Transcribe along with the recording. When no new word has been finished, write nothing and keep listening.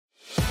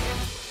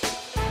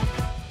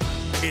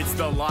It's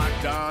the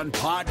Locked On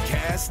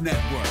Podcast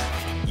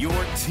Network, your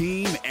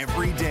team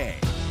every day.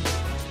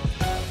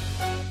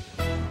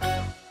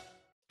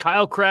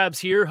 Kyle Krabs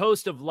here,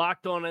 host of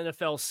Locked On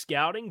NFL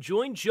Scouting.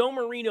 Join Joe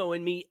Marino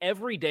and me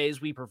every day as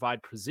we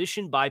provide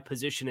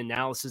position-by-position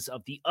analysis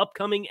of the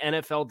upcoming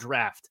NFL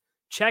Draft.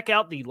 Check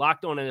out the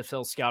Locked On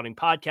NFL Scouting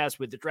podcast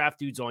with the Draft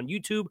Dudes on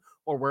YouTube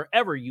or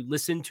wherever you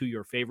listen to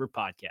your favorite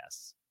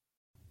podcasts.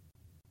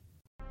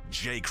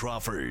 Jay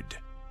Crawford,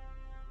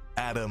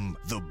 Adam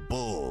the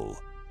Bull,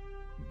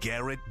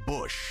 Garrett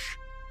Bush,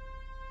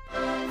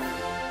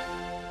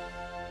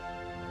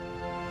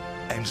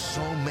 and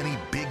so many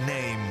big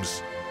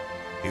names,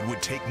 it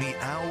would take me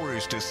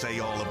hours to say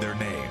all of their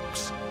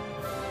names.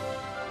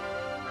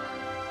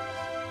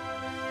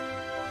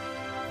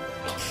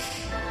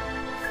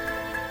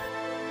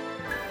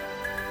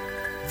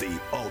 The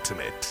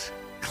ultimate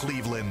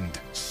Cleveland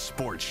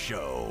sports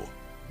show.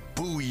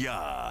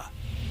 Booyah.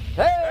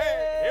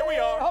 Hey, here we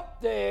are.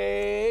 Hump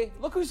day.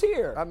 Look who's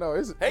here. I know.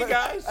 Hey,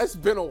 guys. It's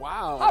been a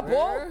while. Hi, man.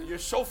 Paul. You're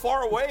so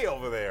far away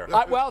over there.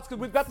 Well, it's because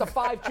we've got the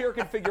 5-chair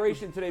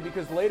configuration today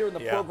because later in the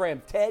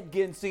program, Ted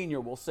Ginn Sr.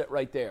 will sit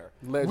right there.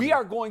 Legend. We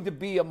are going to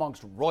be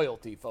amongst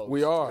royalty, folks.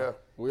 We are. Yeah.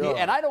 We are.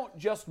 And I don't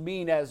just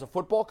mean as a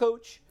football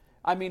coach.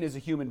 I mean as a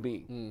human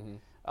being.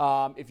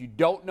 Mm-hmm. If you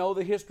don't know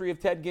the history of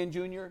Ted Ginn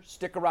Jr.,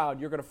 stick around.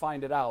 You're going to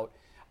find it out.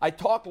 I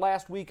talked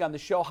last week on the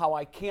show how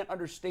I can't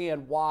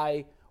understand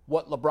why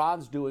what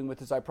LeBron's doing with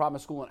his I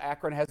Promise School in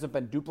Akron hasn't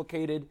been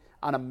duplicated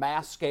on a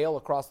mass scale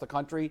across the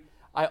country.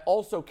 I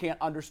also can't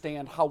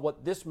understand how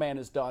what this man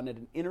has done at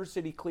an inner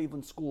city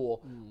Cleveland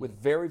school with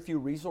very few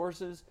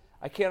resources,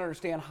 I can't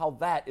understand how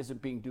that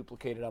isn't being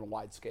duplicated on a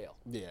wide scale.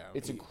 Yeah.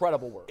 It's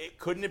incredible work.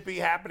 Couldn't it be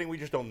happening? We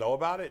just don't know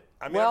about it?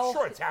 I mean, Well, I'm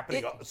sure it's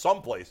happening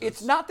some places.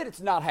 It's not that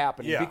it's not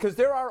happening because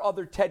there are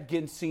other Ted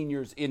Ginn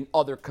Seniors in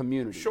other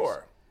communities.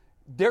 Sure.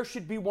 There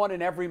should be one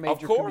in every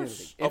major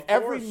community. In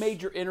every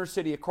major inner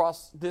city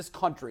across this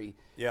country,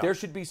 there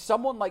should be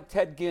someone like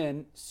Ted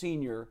Ginn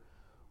Sr.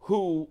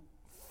 who,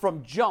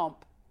 from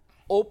jump,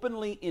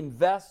 openly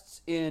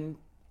invests in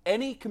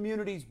any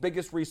community's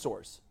biggest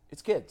resource.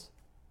 It's kids.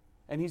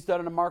 And he's done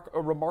a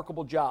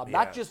remarkable job,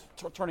 not just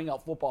turning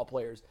out football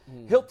players.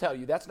 He'll tell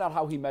you that's not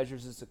how he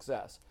measures his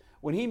success.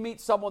 When he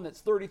meets someone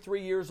that's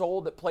 33 years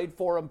old that played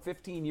for him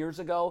 15 years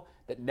ago,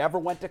 that never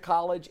went to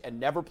college and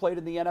never played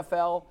in the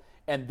NFL,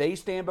 and they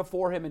stand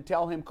before him and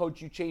tell him,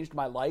 Coach, you changed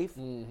my life,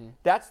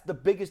 that's the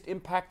biggest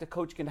impact a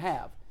coach can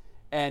have.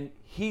 And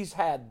he's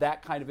had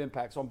that kind of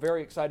impact. So I'm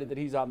very excited that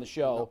he's on the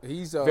show.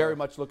 He's very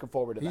much looking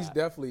forward to that. He's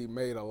definitely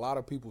made a lot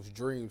of people's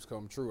dreams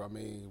come true. I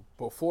mean,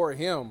 before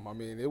him,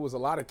 it was a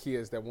lot of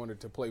kids that wanted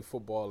to play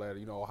football at,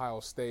 Ohio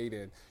State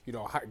and,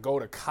 go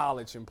to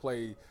college and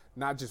play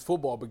not just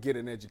football, but get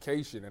an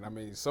education. And I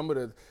mean,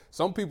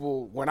 some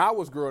people, when I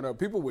was growing up,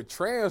 people would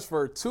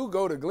transfer to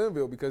go to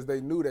Glenville because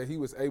they knew that he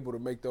was able to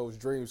make those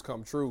dreams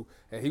come true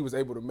and he was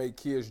able to make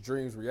kids'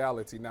 dreams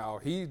reality. Now,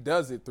 he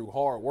does it through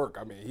hard work.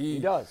 I mean, he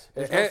does.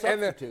 There's no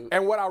substitute.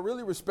 And what I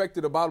really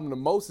respected about him the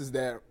most is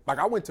that,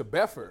 I went to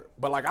Bedford,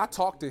 but I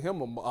talked to him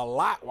a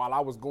lot while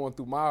I was going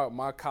through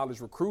my college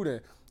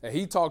recruiting. And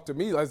he talked to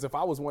me as if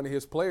I was one of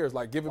his players,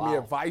 giving me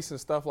advice and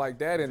stuff like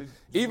that. And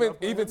even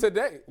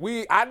today,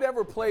 I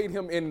never played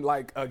him in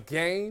a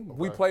game. Okay.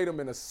 We played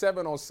him in a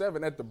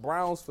 7-on-7 at the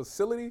Browns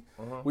facility.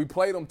 We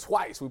played him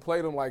twice. We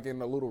played him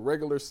in a little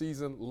regular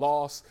season,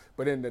 loss.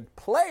 But in the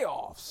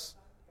playoffs,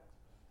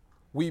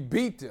 we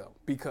beat them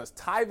because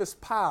Tyvis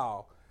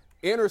Powell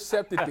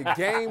intercepted the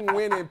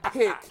game-winning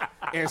pick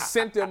and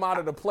sent them out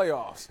of the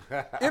playoffs.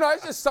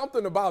 It's just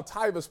something about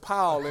Tyvis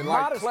Powell and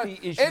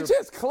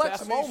just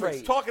clutch moments.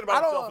 He's talking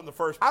about himself in the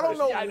first person. I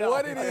don't know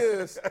what it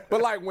is,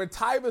 but when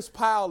Tyvis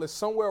Powell is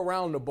somewhere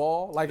around the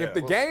ball, if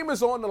the game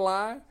is on the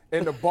line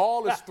and the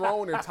ball is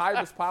thrown in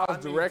Tyvis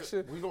Powell's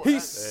direction,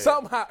 he's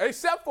somehow,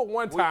 except for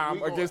one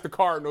time against the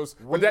Cardinals,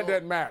 but that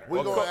doesn't matter.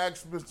 We're gonna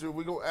ask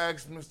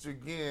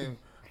Mr. Ginn.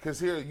 Because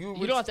here, you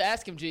don't have to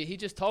ask him, G. He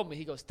just told me.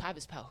 He goes,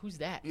 Tyvis Powell, who's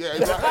that? Yeah.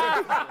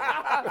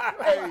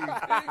 Hey,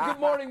 good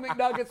morning,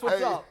 McNuggets.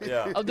 What's up?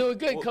 Yeah. I'm doing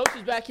good. Coach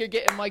is back here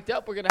getting mic'd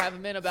up. We're going to have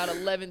him in about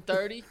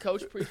 11:30.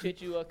 Coach, appreciate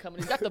you coming.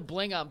 He's got the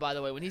bling on, by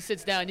the way. When he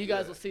sits down, you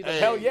guys will see the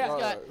Hell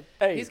yeah.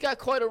 He's got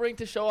quite a ring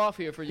to show off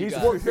here for you guys.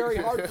 He's worked very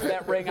hard for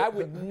that ring. I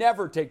would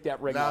never take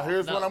that ring off. Now,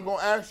 here's what I'm going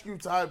to ask you,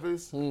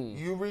 Tyvis.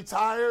 You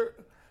retired.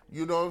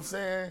 You know what I'm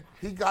saying?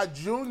 He got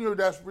Junior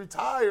that's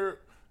retired.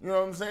 You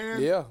know what I'm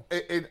saying? Yeah.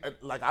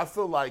 I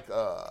feel like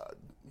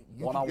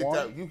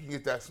you can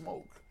get that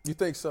smoke. You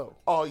think so?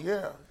 Oh,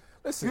 yeah.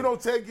 Listen,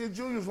 Ted Ginn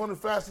Jr. is one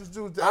of the fastest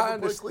dudes to ever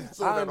break cleats.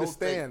 I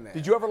understand that.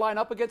 Did you ever line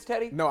up against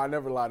Teddy? No, I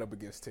never lined up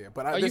against Ted.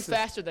 But Are you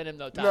faster than him,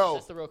 though, Tyvis? No.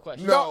 That's the real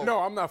question. No,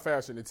 I'm not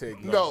faster than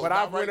Ted. No, but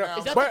not right now.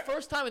 Is that the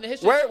first time in the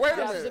history of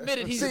Tyvis has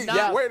admitted he's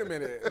not? Wait a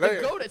minute. the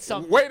GOAT at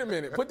something? Wait a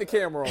minute. Put the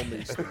camera on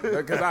me,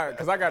 because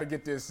I got to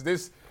get this.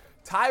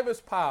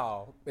 Tyvis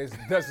Powell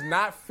does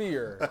not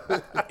fear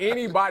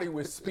anybody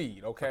with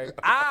speed, okay?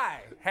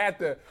 I had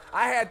the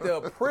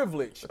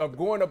privilege of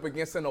going up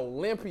against an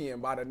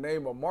Olympian by the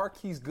name of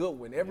Marquise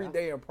Goodwin every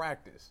day in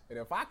practice. And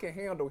if I can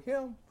handle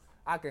him,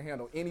 I can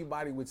handle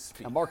anybody with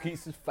speed. And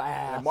Marquise is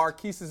fast. And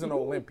Marquise is an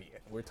Olympian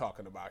we're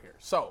talking about here.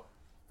 So,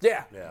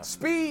 yeah.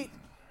 Speed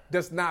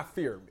does not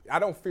fear me. I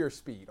don't fear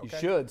speed, okay?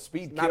 You should.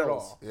 Speed not kills. at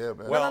all. Yeah,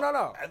 man. Well,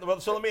 No.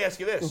 So let me ask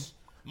you this.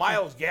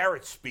 Myles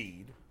Garrett's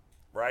speed,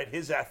 right,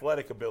 his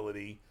athletic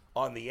ability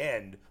on the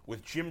end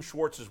with Jim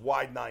Scwhartz's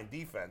wide 9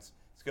 defense,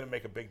 it's going to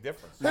make a big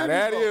difference. Now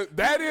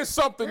that is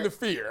something to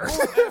fear.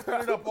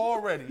 Put it up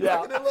already.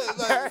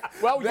 Yeah.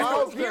 Well,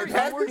 you here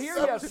were here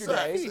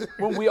yesterday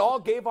when we all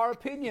gave our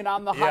opinion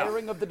on the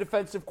hiring of the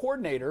defensive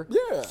coordinator.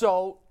 Yeah.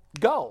 So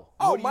go.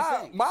 Oh, What do you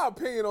think? my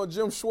opinion on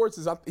Jim Scwhartz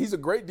is he's a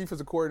great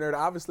defensive coordinator.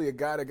 Obviously, a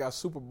guy that got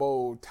Super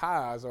Bowl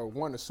ties or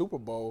won the Super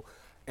Bowl.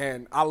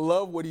 And I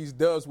love what he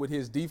does with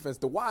his defense.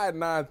 The wide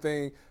 9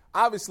 thing,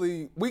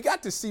 obviously, we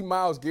got to see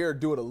Myles Garrett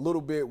do it a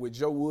little bit with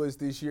Joe Woods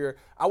this year.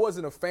 I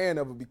wasn't a fan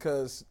of it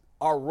because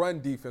our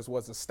run defense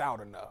wasn't stout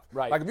enough.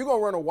 Right. Like, if you're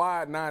going to run a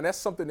wide 9, that's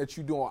something that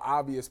you do on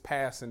obvious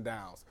passing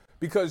downs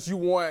because you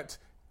want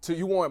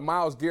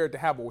Myles Garrett to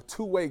have a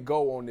two-way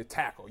go on the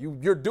tackle.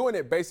 You're doing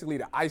it basically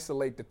to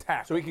isolate the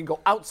tackle. So he can go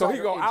outside. So he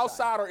can go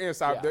outside or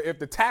inside. Yeah. If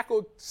the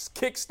tackle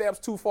kick steps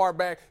too far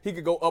back, he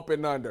could go up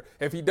and under.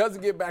 If he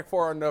doesn't get back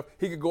far enough,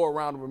 he could go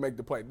around him and make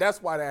the play.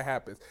 That's why that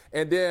happens.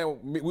 And then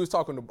I was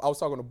talking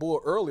to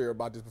Bull earlier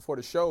about this before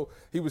the show.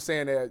 He was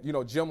saying that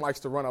Jim likes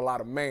to run a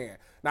lot of man.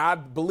 Now I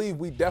believe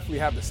we definitely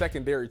have the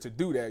secondary to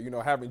do that.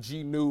 Having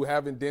G. New,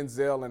 having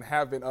Denzel, and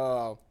having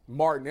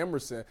Martin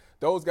Emerson.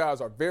 Those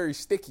guys are very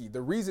sticky.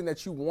 The reason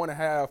that you want to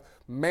have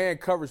man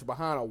coverage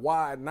behind a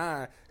wide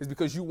 9 is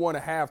because you want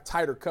to have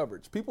tighter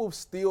coverage. People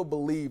still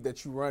believe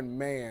that you run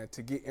man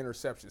to get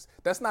interceptions.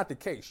 That's not the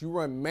case. You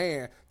run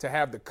man to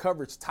have the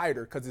coverage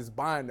tighter because it's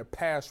buying the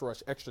pass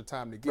rush extra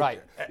time to get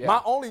there. Yeah.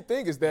 My only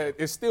thing is that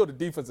it's still the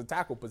defensive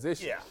tackle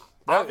position. Yeah.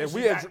 If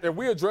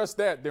we address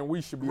that, then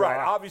we should be right. all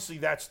right. Obviously,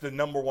 that's the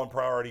number one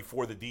priority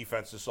for the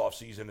defense this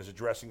offseason is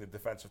addressing the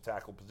defensive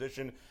tackle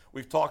position.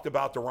 We've talked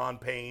about Deron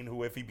Payne,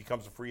 who, if he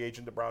becomes a free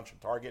agent, the Browns should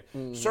target.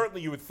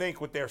 Certainly, you would think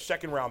with their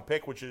second-round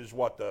pick, which is,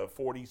 the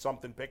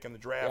 40-something pick in the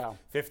draft,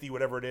 50,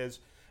 whatever it is,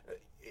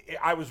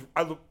 I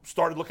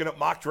started looking at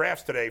mock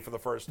drafts today for the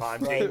first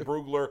time. Dane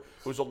Brugler,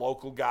 who's a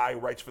local guy who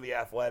writes for The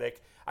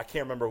Athletic. I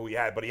can't remember who he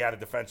had, but he had a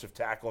defensive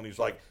tackle, and he was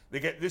like, they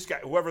get this guy,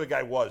 whoever the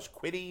guy was,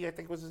 Quiddy, I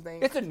think was his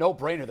name. It's a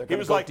no-brainer. They're He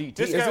was go like, DT.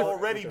 this guy will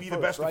already be the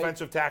best right?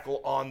 defensive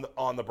tackle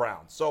on the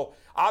Browns. So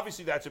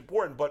obviously that's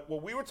important. But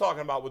what we were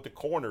talking about with the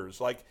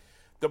corners,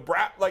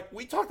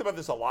 we talked about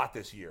this a lot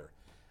this year.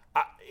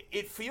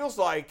 It feels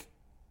like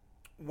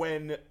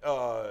when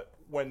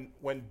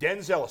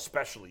Denzel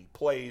especially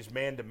plays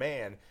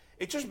man-to-man,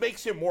 it just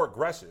makes him more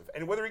aggressive.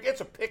 And whether he gets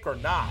a pick or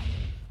not,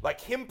 like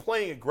him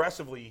playing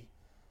aggressively,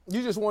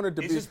 you just wanted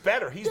to he's be just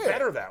better. He's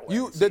better that way.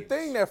 The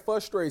thing that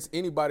frustrates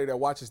anybody that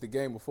watches the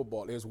game of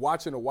football is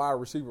watching a wide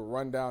receiver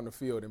run down the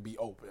field and be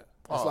open.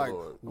 It's why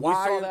we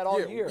saw that all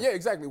year. Yeah,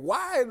 exactly.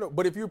 Why?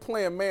 But if you're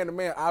playing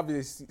man-to-man,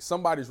 obviously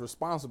somebody's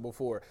responsible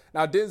for it.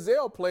 Now,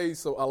 Denzel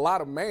plays a lot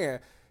of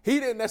man. He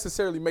didn't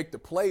necessarily make the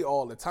play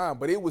all the time,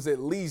 but it was at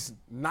least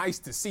nice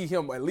to see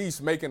him at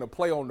least making a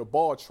play on the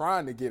ball,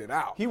 trying to get it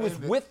out. He was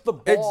with the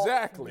ball.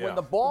 Exactly. When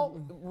the ball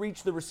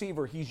reached the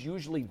receiver, he's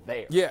usually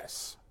there.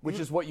 Yes. Which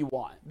is what you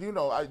want.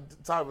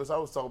 Tyrus, I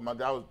was talking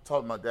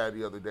to my dad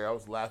the other day. I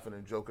was laughing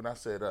and joking. I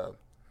said,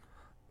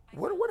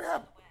 what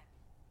happened?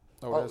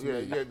 Oh,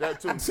 yeah,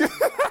 that too.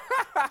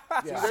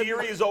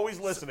 Siri is always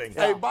listening.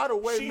 Hey, by the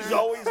way, she's man,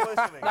 always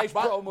listening. Nice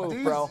pro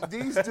move, bro.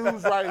 These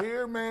dudes right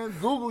here, man,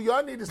 Google,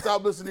 y'all need to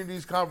stop listening to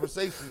these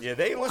conversations. Yeah,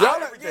 they listen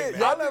to everything,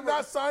 man. Y'all did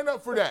not sign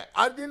up for that.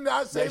 I did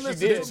not say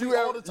listen to me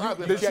all the time.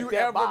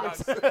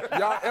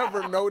 Y'all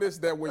ever notice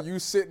that when you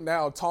sitting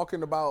down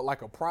talking about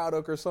like a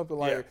product or something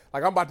like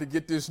I'm about to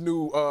get this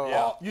new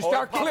you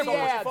start clip clicking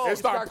ads. and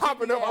start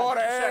popping up all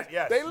the ads.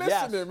 Yes. They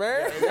listening,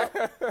 man.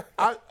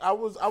 I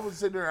was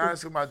sitting there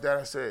asking my dad,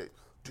 I said,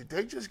 did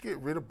they just get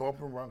rid of bump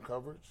and run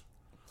coverage?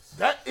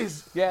 That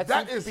is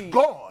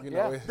gone.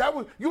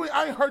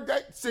 I ain't heard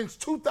that since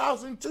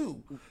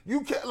 2002.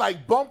 You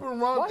can't bump and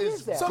run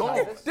is that?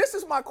 gone. This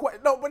is my question.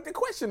 No, but the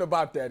question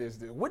about that is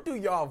this: what do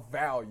y'all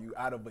value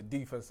out of a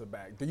defensive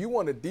back? Do you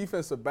want a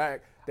defensive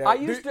back that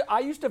I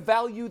used to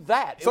value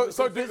that.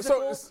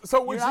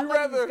 So would you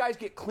rather these guys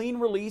get clean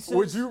releases?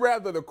 Would you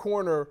rather the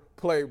corner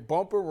play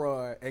bump and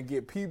run and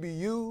get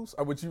PBUs,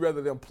 or would you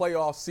rather them play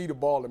off, see the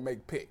ball, and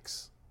make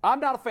picks? I'm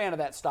not a fan of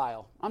that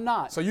style. I'm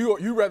not. So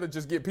you rather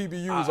just get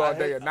PBUs all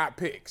day and not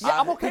picks? Yeah,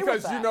 I'm okay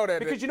with that.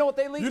 Because you know what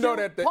they lead to? You know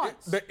that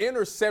Punts. the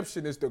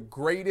interception is the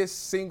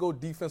greatest single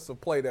defensive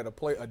play that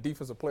a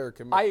defensive player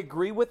can make. I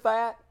agree with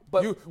that.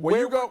 But when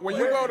you go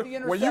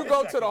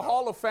to the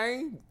Hall of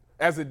Fame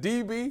as a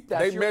DB,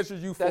 they measure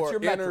you for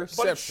interceptions.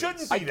 But it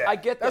shouldn't be that. I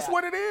get that. That's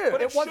what it is.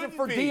 But it wasn't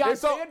for Deion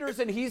Sanders,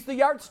 and he's the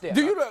yardstick.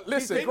 Do you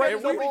listen? He's the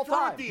greatest of all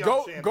time.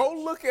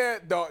 Go look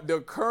at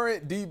the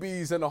current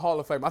DBs in the Hall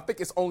of Fame. I think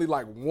it's only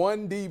like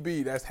one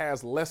DB that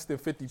has less than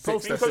 50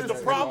 picks. Because the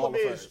problem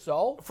is,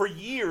 for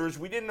years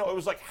we didn't know. It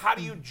was like, how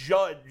do you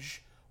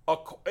judge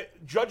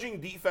judging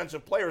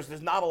defensive players,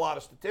 there's not a lot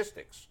of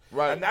statistics.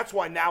 Right. And that's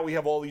why now we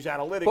have all these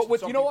analytics. But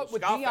with what?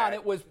 With Deion,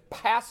 it was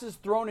passes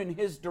thrown in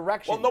his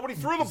direction. Well, nobody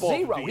threw the ball to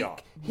 0. Deion.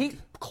 He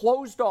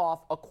closed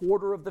off a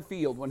quarter of the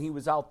field when he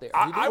was out there.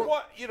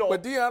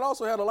 But Deion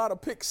also had a lot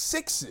of pick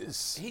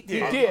sixes. He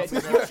did.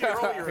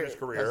 Earlier in his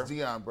career. That's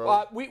Deion,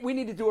 bro. We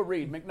need to do a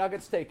read.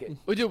 McNuggets, take it.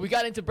 We do. We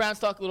got into Browns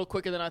talk a little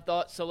quicker than I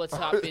thought, so let's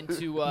hop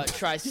into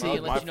Tri-C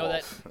and let you know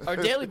that our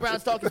daily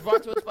Browns talk is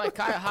brought to us by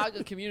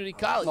Cuyahoga Community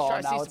College.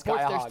 Tri-C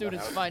supports their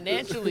students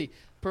financially,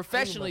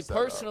 professionally,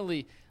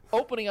 personally,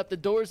 opening up the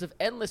doors of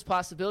endless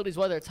possibilities,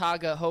 whether it's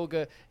Haga,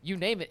 Hoga, you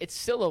name it. It's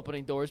still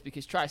opening doors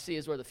because Tri-C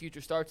is where the future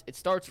starts. It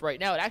starts right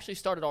now. It actually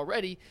started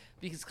already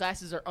because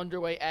classes are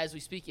underway as we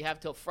speak. You have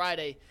till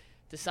Friday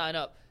to sign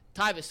up.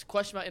 Tyvis,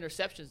 question about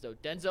interceptions, though.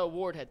 Denzel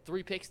Ward had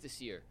 3 picks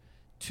this year.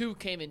 2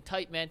 came in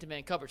tight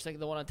man-to-man coverage. Think of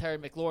the one on Terry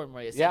McLaurin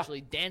where he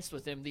essentially danced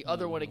with him. The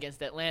other one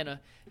against Atlanta,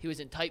 he was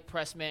in tight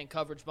press man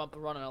coverage, bump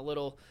and run on a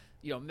little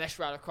mesh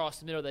route across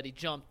the middle that he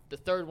jumped. The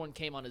third one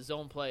came on a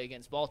zone play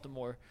against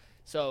Baltimore.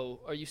 So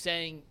are you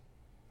saying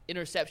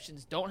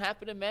interceptions don't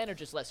happen in man or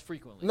just less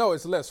frequently? No,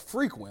 it's less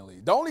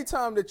frequently. The only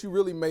time that you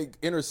really make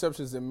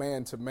interceptions in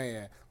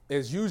man-to-man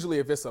is usually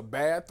if it's a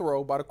bad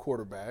throw by the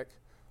quarterback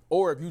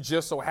or if you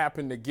just so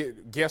happen to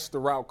guess the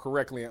route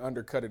correctly and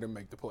undercut it and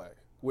make the play,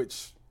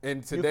 which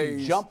in today's – You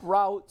can jump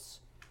routes.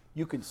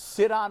 You can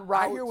sit on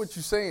routes. I hear what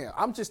you're saying.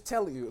 I'm just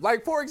telling you.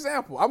 Like, for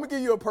example, I'm going to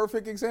give you a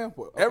perfect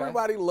example. Okay.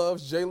 Everybody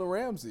loves Jalen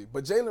Ramsey,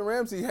 but Jalen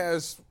Ramsey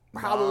has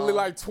probably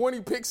like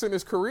 20 picks in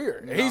his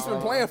career. No. He's been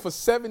playing for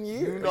 7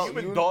 years. You've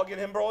been dogging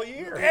him for all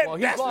year. Well,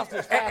 he's lost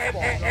his fastball.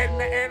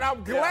 And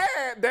I'm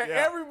glad that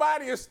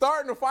everybody is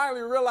starting to finally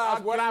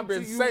realize what I've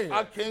been saying.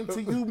 I came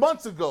to you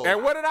months ago.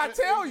 And what did I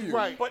tell you?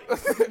 Right.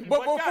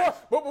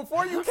 But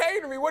before you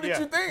came to me, what did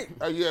you think?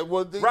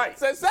 Right.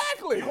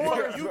 Exactly.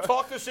 You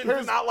talked us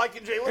into not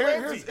liking Jalen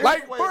Ramsey.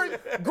 Like,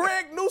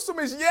 Greg Newsome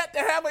is yet to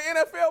have an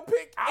NFL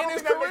pick in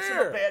his career. Makes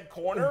him a bad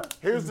corner.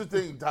 Here's the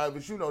thing,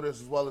 Tyvis. You know this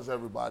as well as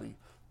everybody.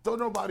 Don't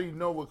nobody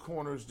know what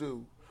corners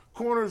do.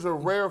 Corners are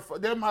rare.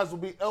 There might as well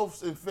be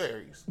elves and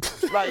fairies.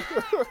 Like,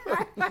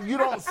 you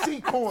don't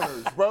see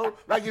corners, bro.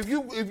 Like, if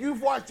you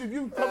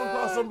come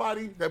across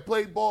somebody that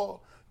played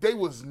ball, they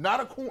was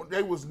not a corner.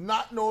 They was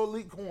not no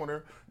elite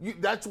corner.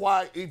 That's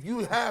why if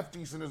you half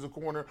decent as a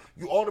corner,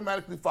 you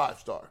automatically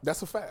 5-star.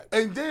 That's a fact.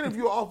 And then if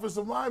you're an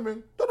offensive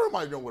lineman, don't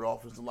nobody know what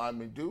offensive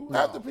linemen do. No.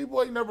 Half the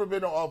people ain't never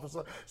been an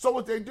offensive. So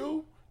what they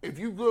do, if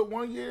you good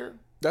 1 year,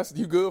 that's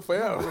you good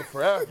forever.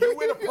 You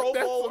win a Pro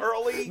Bowl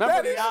early.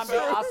 Remember the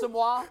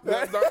Asamoah?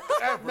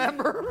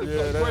 Remember?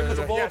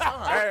 Greatest of all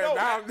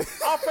time.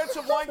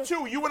 Offensive line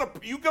too. You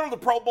go to the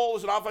Pro Bowl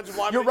as an offensive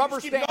lineman. Your rubber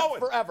keep stamp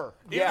going forever.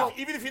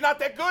 Even if you're not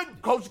that good.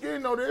 Coach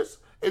Ginn know this.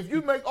 If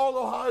you make all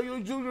Ohio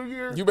junior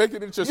year, you make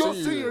it into your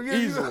senior year.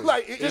 Easily.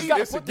 Like, you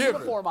got to put the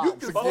uniform on.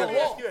 But let me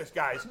ask you this,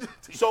 guys.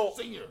 So,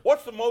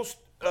 what's the most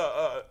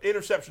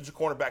interceptions a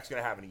cornerback's going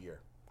to have in a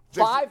year?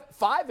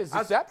 Five is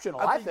exceptional,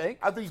 I think.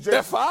 I think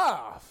they're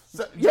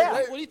 5. Yeah.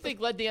 What do you think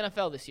led the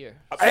NFL this year?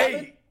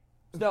 8.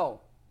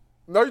 No,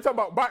 you're talking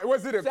about,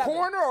 was it a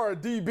corner or a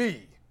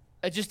DB?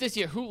 Just this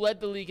year, who led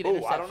the league in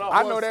interceptions? I don't know.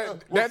 I know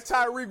that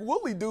Tyreek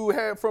Woolley dude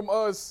had from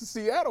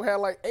Seattle had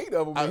like 8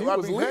 of them. And he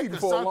was leading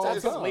for a long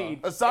time.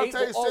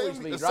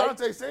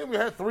 Asante Samuel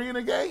had 3 in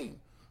a game.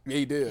 Yeah,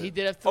 he did. He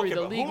did have 3. Okay,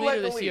 the league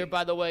leader this year, league?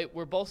 by the way,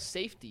 were both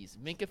safeties.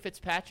 Minka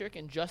Fitzpatrick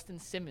and Justin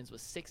Simmons with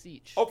 6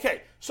 each.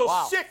 Okay, so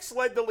 6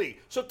 led the league.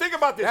 So think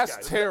about this, That's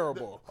guys.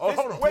 terrible.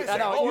 Wait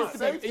a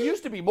second. it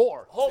used to be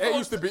more. It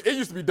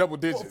used to be double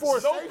digits.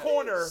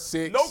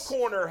 No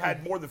corner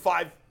had more than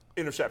 5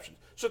 interceptions.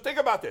 So think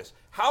about this.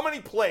 How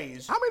many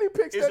plays? How many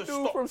picks that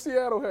dude from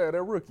Seattle had,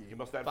 that rookie? He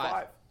must have had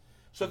 5.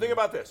 So think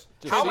about this.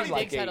 How many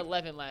Diggs had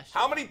 11 last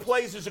year? How many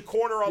plays is a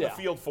corner on the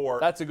field for?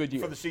 That's a good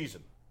year for the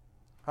season.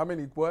 How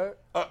many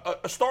what?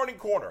 A starting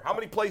corner. How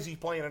many plays he's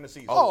playing in a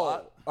season?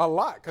 Oh, a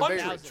lot.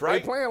 Hundreds,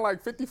 right? They playing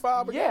like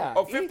 55 a game.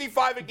 Oh,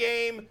 55 a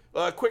game.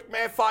 Quick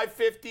math,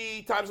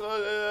 550 times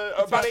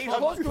about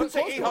 800. Let's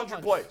say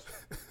 800 plays.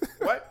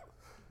 What?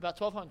 About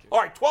 1,200. All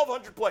right,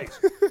 1,200 plays.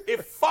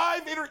 If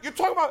 5 you're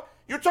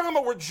talking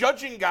about we're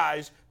judging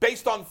guys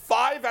based on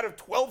 5 out of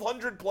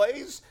 1,200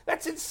 plays?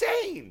 That's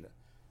insane.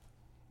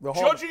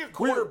 Judging a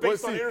corner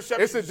based on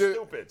interceptions is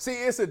stupid. See,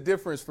 it's a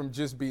difference from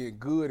just being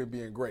good and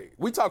being great.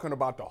 We're talking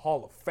about the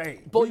Hall of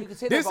Fame. But you can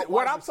say that about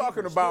what I'm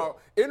talking about,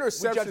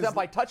 interceptions. We judge them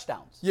by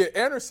touchdowns. Yeah,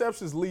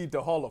 interceptions lead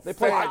to Hall of Fame.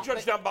 Well, I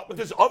judge them by, but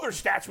there's other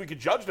stats we could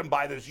judge them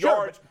by. There's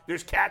yards,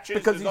 there's catches.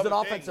 Because he's an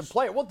offensive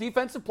player. Well,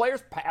 defensive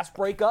players, pass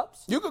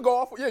breakups. You could go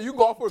off. Yeah, you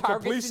go off with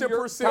completion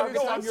percentage.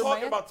 No, I'm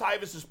talking about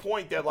Tyvis's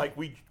point that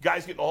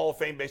guys get in the Hall of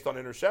Fame based on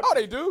interceptions. Oh,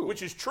 they do.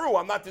 Which is true.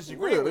 I'm not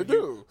disagreeing with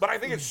you. But I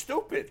think it's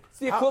stupid. It's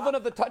the equivalent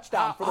of the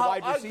touchdown for the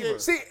wide receiver.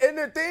 See, and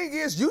the thing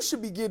is, you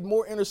should be getting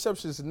more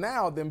interceptions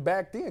now than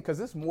back then because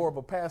it's more of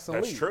a passing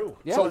league. That's true.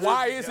 Yeah. So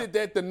why is it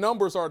that the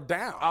numbers are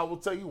down? I will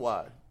tell you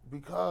why.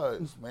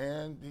 Because,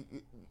 man,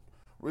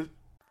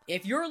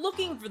 If you're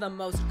looking for the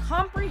most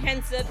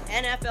comprehensive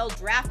NFL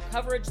draft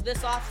coverage this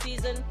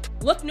offseason,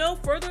 look no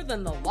further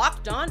than the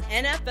Locked On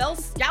NFL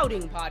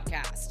Scouting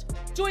Podcast.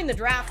 Join the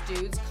draft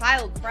dudes,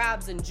 Kyle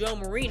Krabs and Joe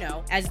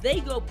Marino, as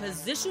they go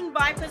position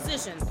by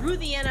position through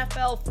the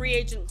NFL free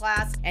agent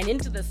class and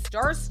into the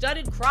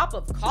star-studded crop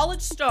of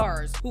college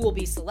stars who will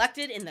be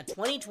selected in the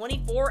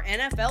 2024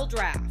 NFL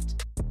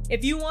Draft.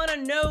 If you want to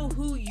know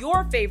who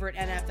your favorite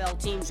NFL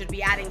team should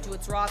be adding to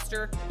its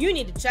roster, you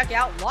need to check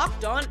out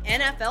Locked On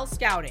NFL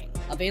Scouting,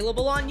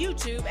 available on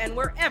YouTube and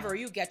wherever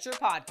you get your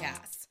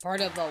podcasts.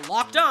 Part of the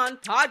Locked On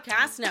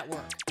Podcast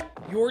Network,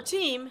 your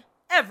team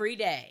every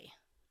day.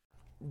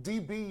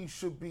 DBs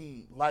should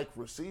be like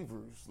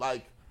receivers,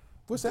 like.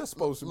 What's that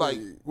supposed to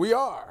be? We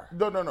are.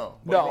 No.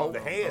 The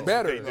hands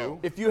better. They do.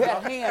 If you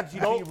had hands,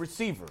 you'd be a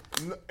receiver.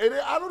 And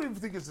I don't even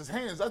think it's his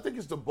hands. I think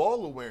it's the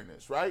ball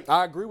awareness, right?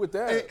 I agree with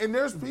that. And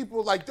there's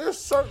people, like, there's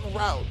certain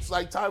routes,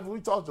 like, Ty, we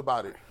talked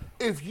about it.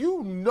 If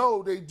you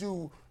know they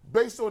do,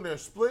 based on their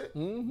split,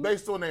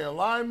 based on their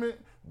alignment,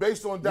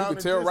 based on down you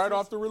can tell distance, right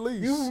off the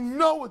release. You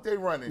know what they're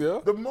running. Yeah.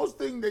 The most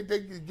thing that they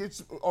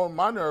gets on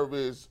my nerve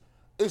is,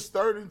 it's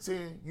 3rd and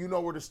 10, you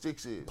know where the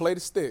sticks is. Play the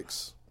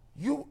sticks.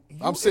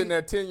 I'm sitting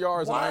at 10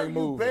 yards and I ain't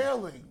moving. Why are you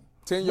bailing?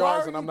 10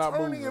 yards and I'm not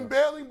moving. Turning and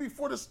bailing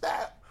before the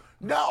snap.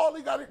 Now all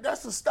he got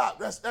that's a stop.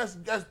 That's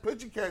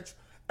pitch and catch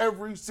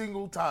every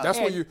single time. That's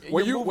when you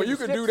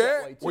can do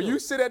that. When you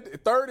sit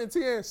at 3rd and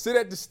 10, sit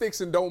at the sticks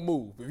and don't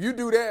move. If you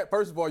do that,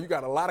 first of all, you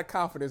got a lot of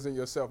confidence in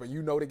yourself and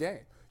you know the game.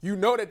 You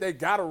know that they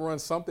got to run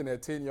something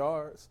at 10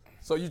 yards.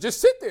 So you just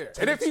sit there.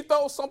 And if he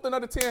throws something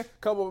under 10,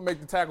 come up and make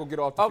the tackle, get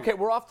off the field. Okay,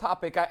 we're off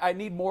topic. I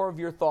need more of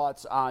your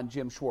thoughts on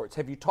Jim Scwhartz.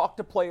 Have you talked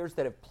to players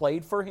that have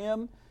played for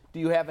him? Do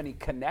you have any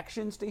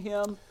connections to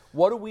him?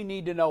 What do we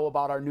need to know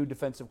about our new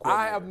defensive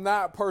coordinator? I have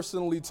not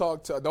personally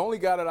talked to – the only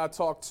guy that I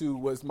talked to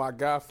was my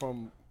guy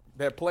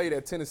that played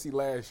at Tennessee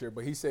last year,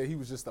 but he said he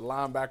was just a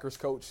linebackers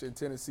coach in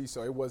Tennessee,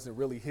 so it wasn't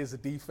really his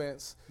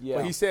defense. Yeah.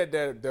 But he said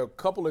that the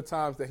couple of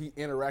times that he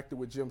interacted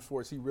with Jim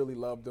Scwhartz, he really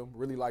loved him,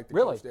 really liked the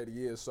coach that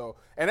he is. So,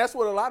 and that's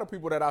what a lot of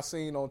people that I've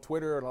seen on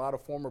Twitter and a lot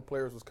of former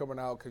players was coming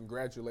out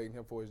congratulating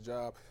him for his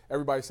job.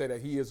 Everybody said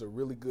that he is a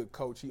really good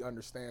coach. He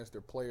understands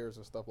their players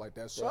and stuff like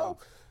that. So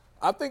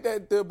I think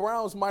that the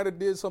Browns might have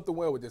did something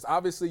well with this.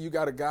 Obviously, you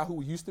got a guy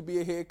who used to be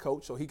a head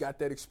coach, so he got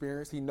that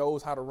experience. He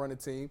knows how to run a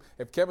team.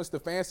 If Kevin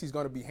Stefanski's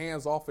going to be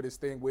hands-off of this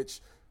thing,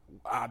 which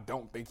I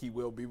don't think he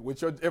will be.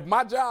 If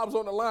my job's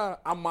on the line,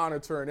 I'm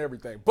monitoring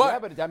everything.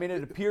 But I mean,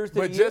 it appears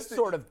that he is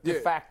sort of de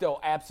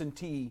facto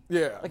absentee.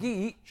 Yeah. Like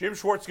Jim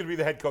Scwhartz is going to be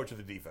the head coach of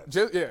the defense.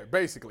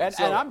 Basically. And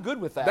I'm good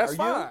with that. That's Are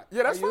fine. you?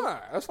 Yeah, that's fine.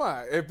 That's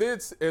fine. If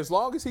it's as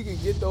long as he can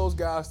get those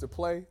guys to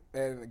play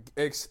and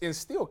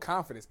instill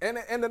confidence. And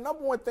the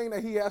number one thing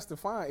that he has to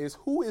find is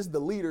who is the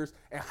leaders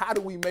and how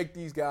do we make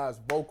these guys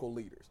vocal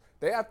leaders?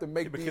 They have to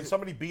make. But can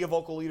somebody be a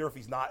vocal leader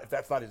if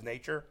that's not his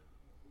nature?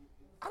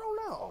 I don't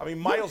know. I mean,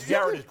 Myles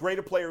Garrett, as great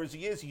a player as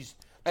he is,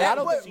 I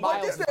don't think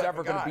Myles is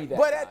ever going to be that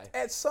guy. But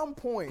at some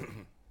point,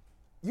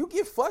 you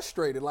get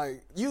frustrated.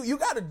 Like, you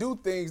got to do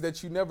things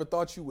that you never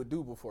thought you would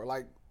do before.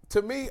 Like,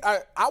 to me,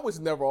 I was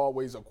never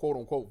always a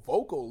quote-unquote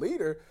vocal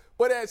leader.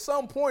 But at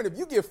some point, if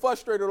you get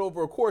frustrated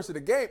over a course of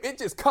the game, it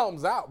just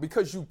comes out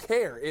because you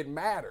care. It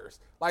matters.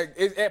 Like,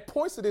 at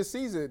points of this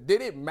season,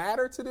 did it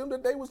matter to them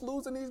that they was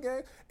losing these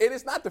games? And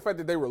it's not the fact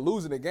that they were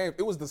losing the game.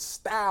 It was the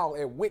style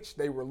at which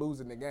they were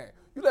losing the game.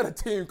 You let a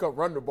team come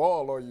run the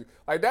ball on you.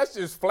 Like, that's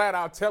just flat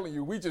out telling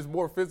you we just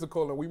more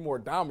physical and we more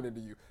dominant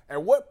than you.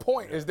 At what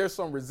point is there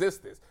some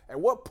resistance? At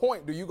what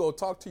point do you go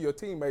talk to your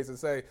teammates and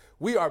say,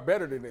 we are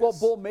better than this? Well,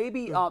 Bull,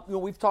 maybe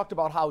we've talked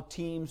about how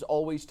teams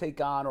always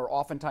take on or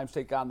oftentimes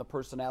take on the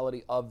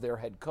personality of their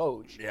head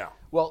coach. Yeah.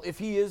 Well, if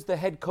he is the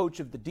head coach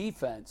of the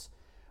defense,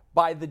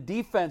 by the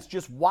defense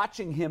just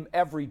watching him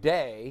every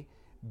day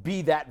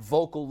be that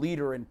vocal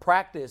leader in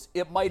practice,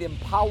 it might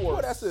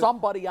empower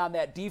somebody on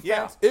that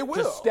defense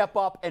to step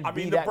up and be that guy. I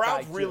mean, the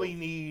Browns really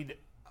need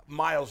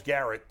Myles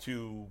Garrett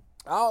to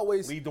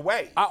lead the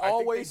way.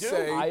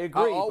 I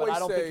agree, but I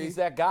don't think he's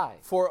that guy.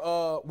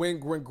 For when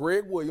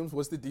Greg Williams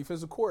was the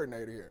defensive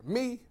coordinator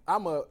here,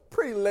 I'm a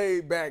pretty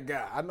laid-back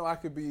guy. I know I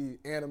could be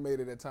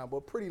animated at times,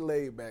 but pretty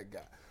laid-back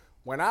guy.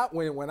 When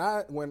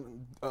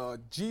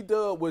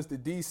G-Dub was the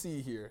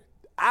DC here,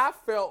 I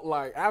felt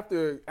like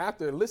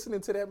after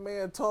listening to that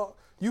man talk,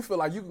 you feel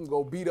like you can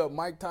go beat up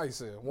Mike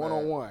Tyson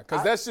one-on-one.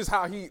 Because that's just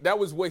that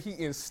was what he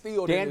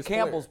instilled in his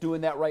Campbell's player.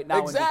 doing that right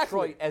now in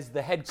Detroit as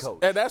the head coach.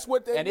 And that's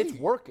what they need. And it's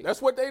working.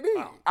 That's what they need.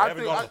 Wow. I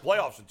haven't gone to the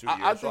playoffs in 2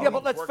 years.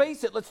 But let's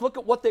face it. Let's look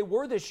at what they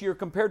were this year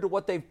compared to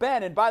what they've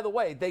been. And by the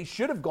way, they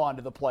should have gone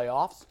to the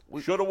playoffs.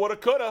 Shoulda, woulda,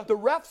 coulda. The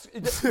refs,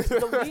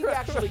 the league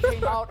actually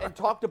came out and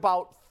talked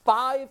about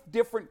 5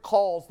 different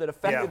calls that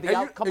affected the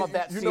outcome of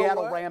that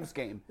Seattle Rams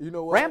game. You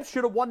know what? Rams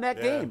should have won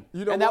that game.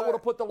 And that would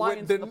have put the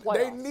Lions in the playoffs.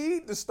 They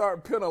need to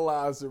start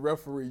penalizing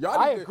referee.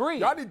 I agree.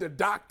 Y'all need to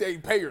dock their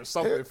pay or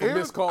something for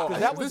this call.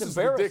 That was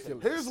embarrassing.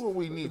 Here's what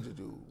we need to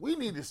do. We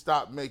need to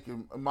stop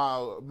making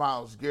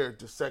Myles Garrett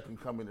the second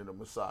coming of the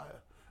Messiah.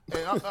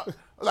 And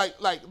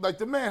like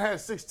the man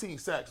has 16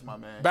 sacks, my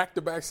man.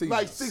 Back-to-back seasons.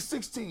 Like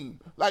 16.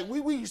 Like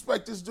we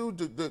expect this dude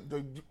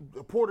the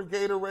Porter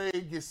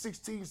Gatorade, get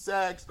 16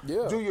 sacks,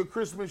 do your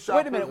Christmas shopping.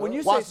 Wait a minute, when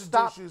you say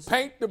stop, dishes,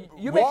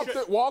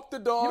 walk the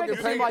dog and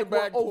paint the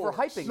back porch.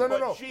 Overhyping.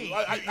 No.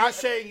 You're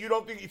saying you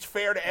don't think it's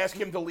fair to ask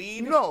him to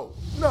lead? No.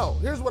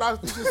 Here's what I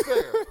think is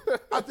fair.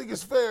 I think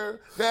it's fair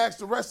to ask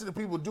the rest of the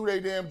people to do their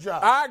damn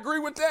job. I agree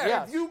with that.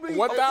 Yes. If you be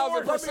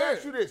 1,000%. Let me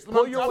ask you this.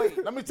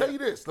 Let me tell you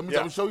this. Let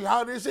me show you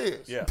how this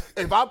is. Yeah.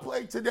 If I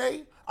play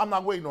today, I'm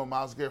not waiting on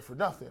Myles Garrett for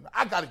nothing.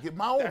 I got to get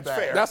my own That's bag.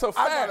 fair. That's a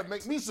fact. I got to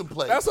make me some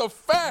plays. That's a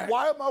fact.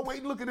 Why am I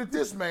waiting looking at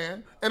this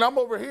man? And I'm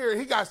over here.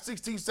 He got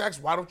 16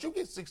 sacks. Why don't you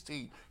get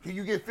 16? Can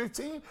you get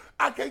 15?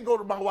 I can't go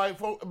to my wife.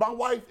 My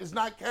wife is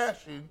not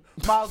cashing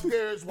Myles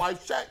Garrett's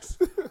wife's checks.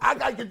 I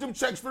got to get them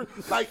checks for,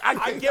 I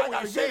get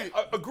what you're saying.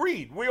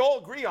 Agreed. We all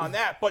agree on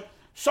that. But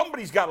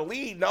somebody's got to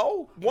lead,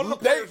 no? One of the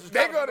players is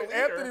got to be the leader.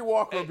 Anthony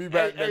Walker will be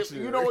back next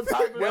year. You know what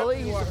type of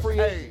Willie, he's a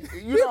free agent.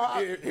 You know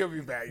how, He'll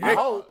be back.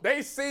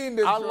 They seen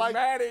the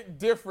dramatic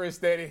difference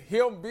that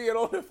him being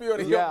on the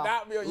field and him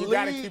not being. You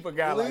got to keep a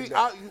guy like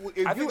that.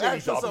 If you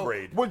ask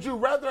yourself, would you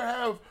rather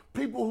have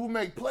people who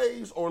make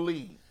plays or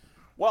lead?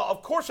 Well,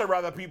 of course I'd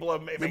rather people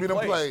make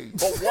plays.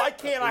 But why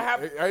can't I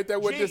have? Ain't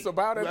that what this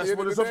about? That's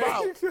what it's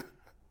about.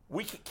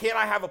 Can't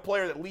I have a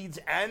player that leads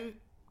and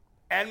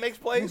makes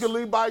plays? You can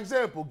lead by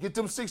example. Get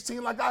them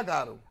 16 like I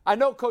got them. I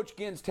know Coach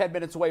Ginn's 10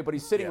 minutes away, but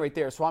he's sitting right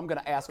there, so I'm going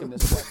to ask him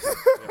this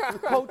question.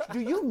 Coach,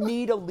 do you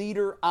need a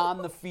leader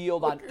on the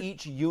field on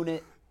each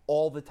unit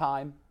all the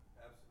time?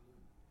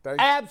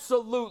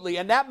 Absolutely.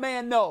 And that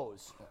man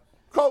knows.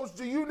 Coach,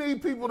 do you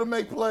need people to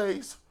make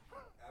plays?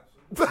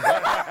 So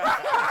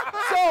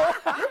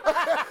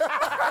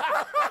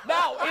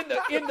now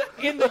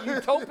in the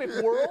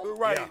utopic world,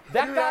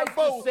 that guy's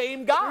the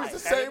same guy. He's the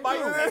same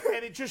dude.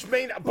 And it just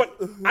may not, but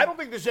I don't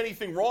think there's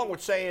anything wrong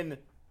with saying,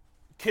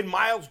 can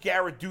Myles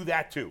Garrett do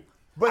that too?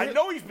 But I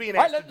know he's being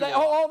asked to do it.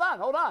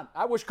 Hold on.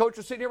 I wish Coach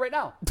was sitting here right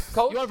now.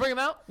 Coach, you want to bring him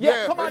out?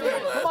 Yeah, come on in.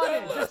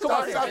 Just come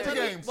on in. Stop the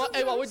games. We're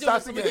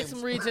doing get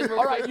some reads in.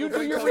 All right, you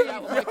do your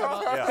read.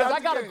 Because I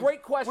got a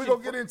great question. We're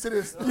going to get into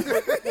this. We're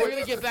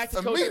going to get back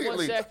to Coach in 1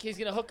 sec. He's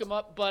going to hook him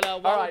up. But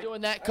while we're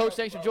doing that, Coach,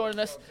 thanks for joining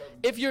us.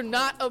 If you're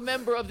not a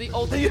member of the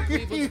Ultimate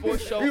Cleveland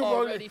Sports Show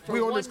already, for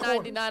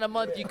 $1.99 a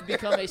month, you can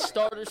become a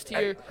Starters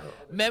Tier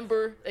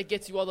member. That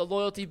gets you all the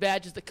loyalty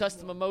badges, the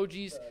custom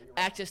emojis,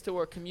 access to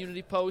our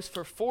community posts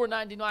for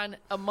 $4.99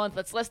 a month.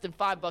 That's less than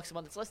 $5 a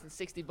month. It's less than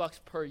 $60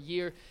 per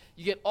year.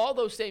 You get all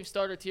those same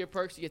starter tier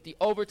perks. You get the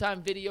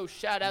overtime video,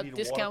 shout out,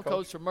 discount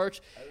codes for merch.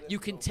 You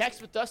can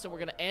text with us, and we're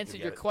going to answer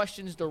your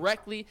questions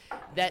directly.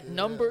 That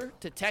number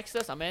to text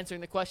us, I'm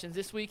answering the questions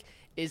this week,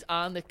 is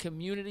on the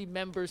community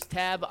members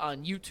tab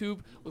on YouTube.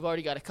 We've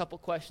already got a couple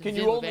questions. Can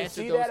you only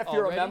see that if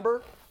you're a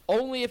member?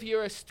 Only if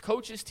you're a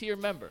coaches tier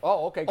member.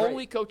 Oh, okay, great.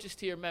 Only coaches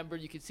tier member,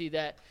 you can see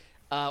that.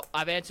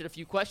 I've answered a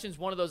few questions.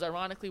 One of those,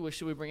 ironically, was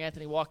should we bring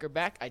Anthony Walker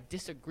back? I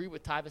disagree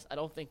with Tyvis. I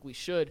don't think we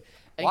should.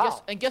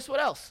 And guess what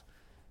else?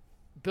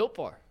 Built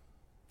Bar,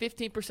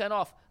 15%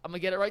 off. I'm going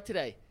to get it right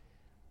today.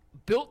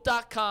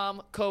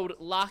 Built.com, code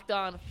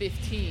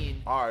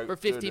LOCKEDON15 for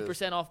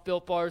 15% off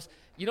Built Bars.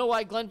 You know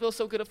why Glenville's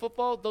so good at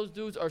football? Those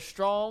dudes are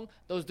strong.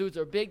 Those dudes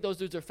are big. Those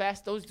dudes are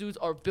fast. Those dudes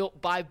are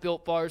built by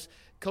Built Bars.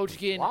 Coach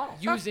Ginn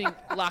using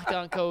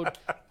lockdown code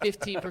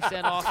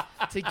 15% off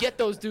to get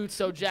those dudes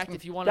so jacked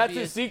if you want to be. That's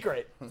his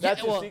secret.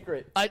 That's his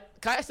secret. Can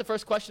I ask the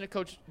first question to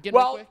Coach Ginn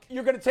real quick?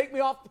 You're going to take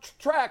me off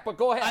track, but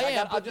go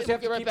ahead. I'll just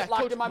have to keep it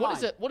locked Coach, in my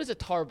mind. What is a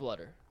tar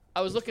blooder?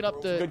 I was looking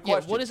up the. Good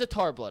question. What is a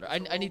tar blooder?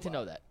 I need to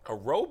know that. A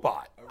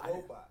robot.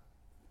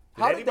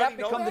 How did that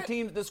become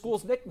the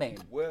school's nickname?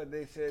 Well,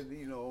 they said,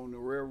 on the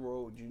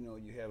railroad,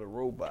 you had a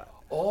robot.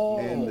 Oh.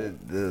 And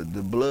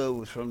the blood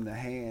was from the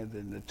hands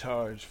and the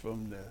tar is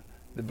from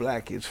the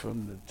blankets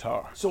from the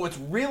tar. So it's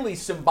really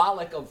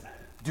symbolic of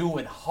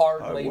doing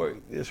hard labor. Work.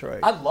 That's right.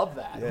 I love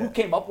that. Yeah. Who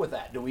came up with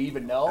that? Do we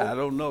even know? I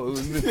don't know. It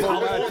was before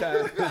my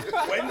time.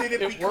 When did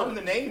it become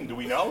the name? Do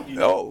we know?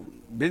 No,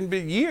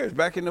 been years,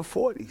 back in the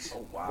 40s.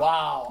 Oh,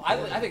 wow. I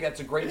think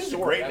that's a great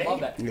story. I love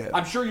that. Yeah.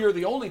 I'm sure you're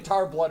the only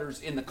tar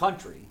blooders in the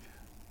country.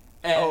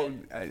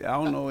 And I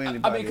don't know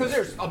anybody. I mean, because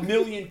there's a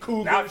million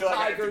cougars,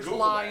 tigers,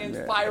 lions,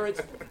 pirates.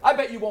 I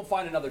bet you won't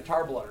find another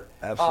tar blooder.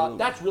 Absolutely.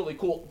 That's really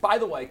cool. By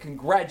the way,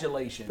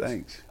 congratulations.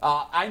 Thanks.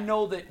 I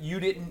know that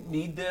you didn't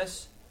need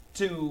this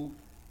to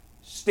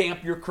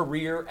stamp your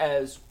career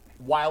as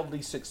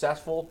wildly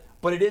successful,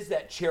 but it is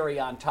that cherry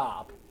on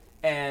top.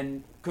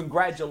 And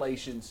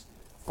congratulations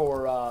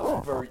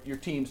for your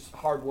team's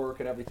hard work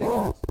and everything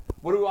else.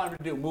 What do we want him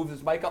to do? Move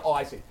this mic up? Oh,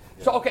 I see.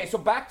 So so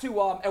back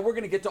to and we're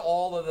going to get to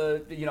all of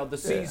the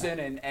season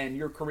and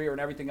your career and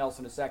everything else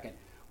in a second.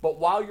 But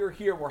while you're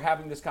here, we're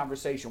having this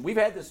conversation. We've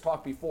had this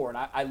talk before, and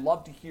I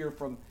love to hear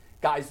from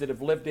guys that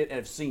have lived it and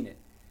have seen it.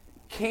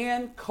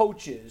 Can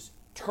coaches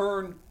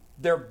turn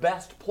their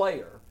best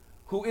player,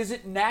 who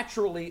isn't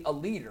naturally a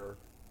leader,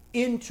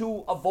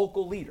 into a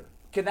vocal leader?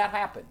 Can that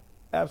happen?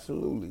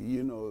 Absolutely.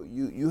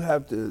 You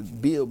have to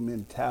build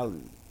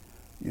mentality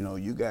You know,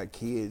 you got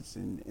kids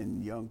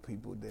and young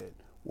people that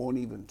won't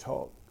even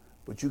talk,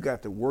 but you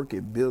got to work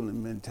at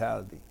building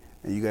mentality,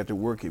 and you got to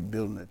work at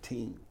building a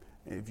team.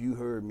 And if you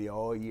heard me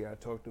all year, I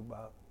talked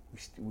about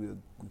we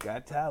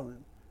got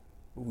talent,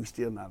 but we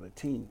still not a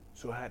team.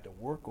 So I had to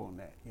work on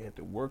that. You had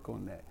to work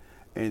on that.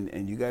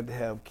 And you got to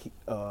have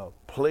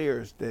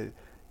players that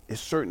is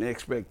certain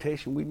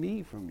expectation we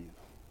need from you.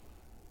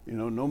 You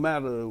know, no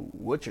matter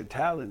what your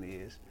talent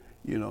is,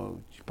 you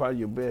know, probably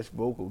your best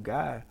vocal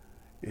guy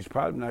is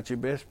probably not your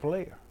best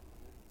player,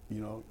 you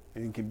know,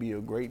 and can be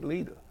a great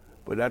leader.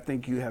 But I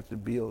think you have to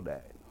build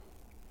that.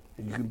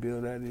 And you can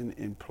build that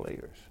in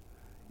players.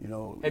 You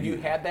know, have you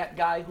had that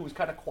guy who was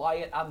kind of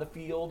quiet on the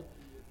field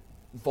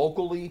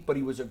vocally, but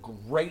he was a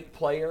great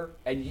player,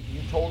 and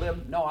you told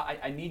him, no,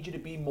 I need you to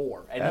be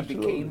more, and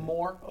Absolutely. He became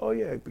more? Oh,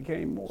 yeah, it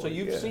became more. So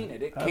you've seen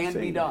it. It can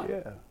be done.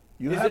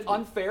 Yeah. Is it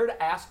unfair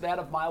to ask that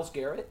of Myles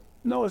Garrett?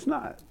 No, it's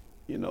not.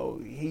 You know,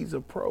 he's a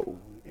pro,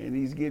 and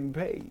he's getting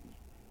paid,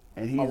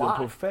 and he's a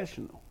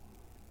professional.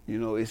 You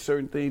know, it's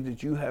certain things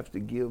that you have to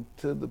give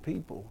to the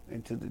people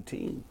and to the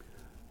team.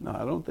 No,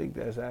 I don't think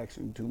that's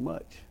asking too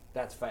much.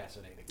 That's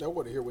fascinating. I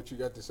want to hear what you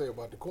got to say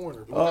about the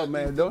corner. Oh,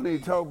 man, don't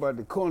even talk about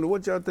the corner.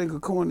 What y'all think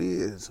a corner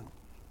is?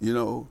 You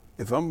know,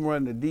 if I'm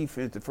running the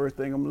defense, the first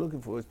thing I'm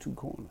looking for is two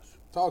corners.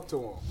 Talk to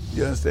him.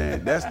 You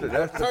understand? That's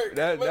where it starts.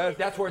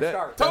 That's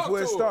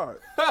where it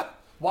starts.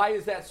 Why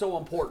is that so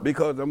important?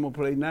 Because I'm going to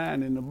play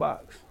 9 in the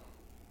box.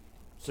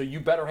 So you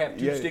better have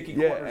two sticky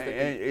corners.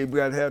 And you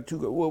got to have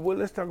two. Well,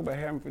 let's talk about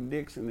Hamilton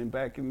Dixon and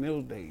back in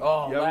those days.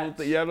 Oh,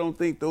 y'all don't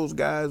think those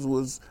guys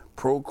was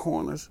pro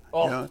corners?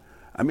 Oh. You know?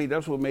 I mean,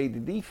 that's what made the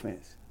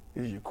defense,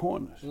 is your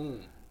corners.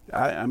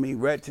 I mean,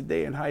 right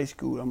today in high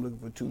school, I'm looking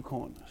for two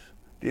corners.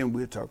 Then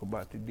we'll talk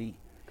about the D,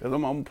 because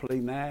I'm going to play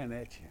 9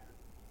 at you.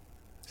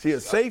 See, a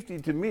safety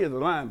to me is a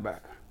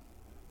linebacker.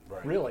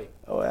 Right. Really?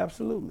 Oh,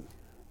 absolutely.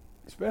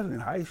 Especially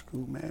in high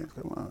school, man.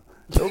 Come on.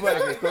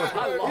 Nobody can throw.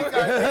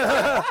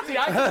 See,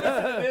 I can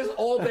listen to this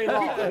all day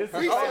long.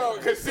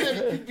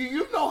 Do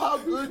you know how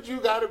good you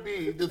got to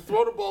be to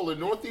throw the ball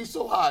in Northeast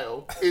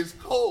Ohio? It's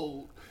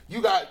cold.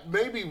 You got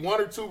maybe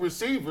 1 or 2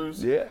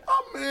 receivers. Yeah.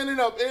 I'm manning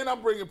up and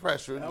I'm bringing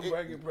pressure. I'm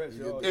bringing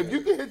pressure. If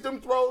you can hit them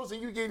throws and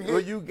you getting hit.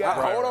 Well, you got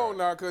hold on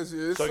now, because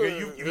you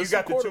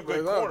got the 2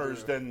 good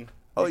corners, then you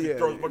can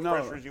throw as much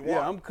pressure as you want.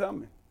 Yeah, I'm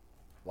coming.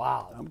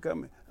 Wow. I'm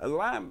coming.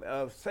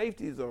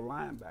 Safeties are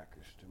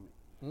linebackers to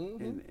me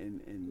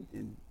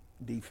in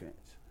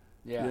defense.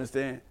 Yeah. You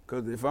understand?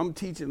 Because if I'm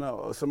teaching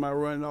somebody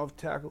running off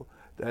tackle,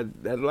 that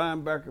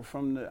linebacker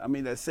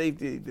that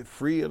safety, the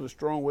free or the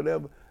strong,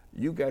 whatever,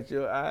 you got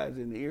your eyes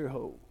in the ear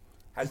hole.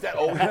 Has that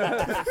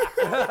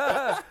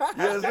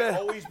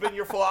always been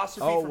your philosophy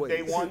from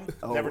day one?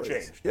 Always. Never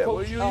changed. Yeah,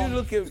 well, you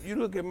look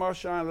at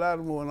Marshawn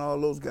Lattimore and all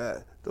those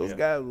guys. Those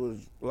guys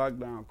was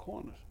lockdown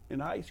corners in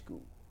high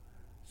school.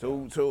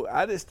 So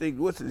I just think,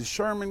 what's the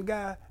Sherman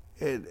guy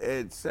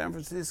at San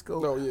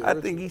Francisco? No, yeah, I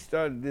think he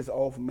started this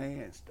off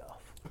man stuff.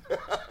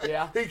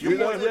 Yeah.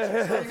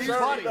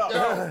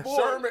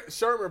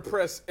 Sherman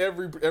pressed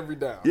every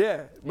down.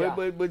 Yeah,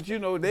 but you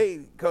know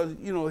because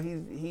you know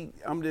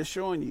I'm just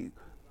showing you,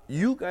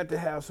 you got to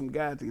have some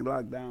guys to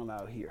lock down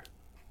out here.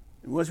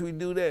 And once we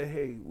do that,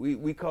 hey,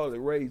 we call it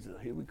razor.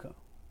 Here we come.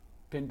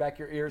 Pin back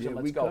your ears and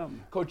let's go.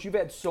 Come. Coach, you've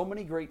had so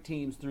many great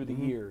teams through the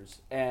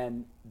years,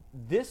 and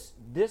this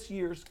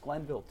year's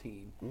Glenville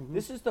team,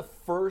 this is the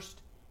first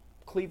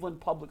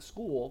Cleveland public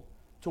school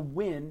to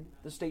win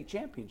the state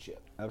championship.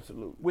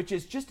 Absolutely. Which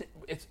is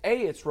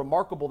it's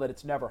remarkable that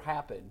it's never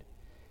happened.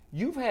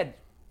 You've had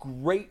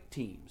great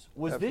teams.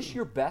 Was this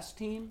your best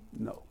team?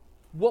 No.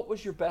 What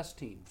was your best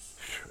team?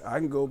 I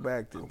can go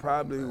back to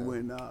probably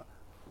when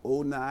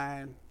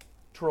 09.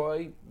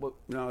 Troy?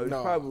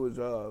 Probably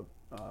was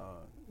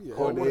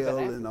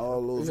Cordell and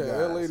all those guys.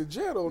 Yeah, LA the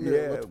Jet on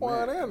there.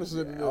 LaTwan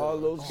Anderson. All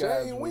those guys.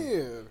 Shane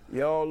Wynn.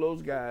 Yeah, all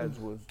those guys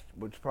was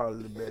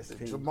probably the best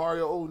team.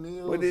 Jamario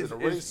O'Neal and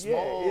Ray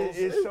Smalls.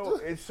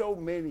 It's so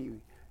many.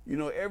 You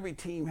know, every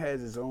team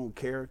has its own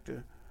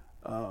character,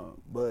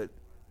 but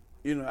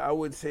you know, I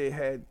would say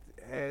had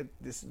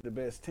this is the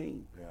best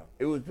team. Yeah.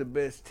 It was the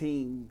best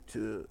team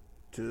to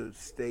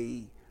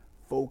stay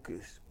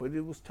focused, but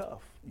it was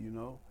tough. You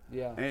know.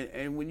 Yeah.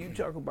 And when you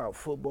talk about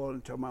football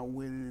and talk about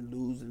winning and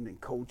losing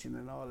and coaching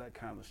and all that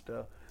kind of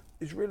stuff,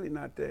 it's really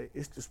not that.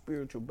 It's the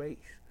spiritual base.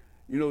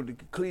 You know, the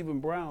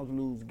Cleveland Browns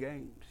lose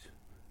games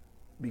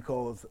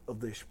because of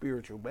their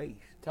spiritual base.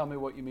 Tell me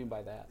what you mean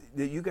by that.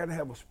 You got to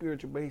have a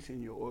spiritual base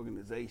in your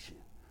organization.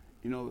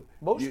 You know,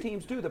 most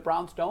teams do. The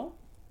Browns don't.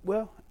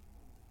 Well,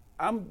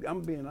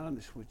 I'm being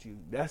honest with you.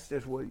 That's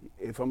just what.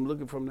 If I'm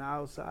looking from the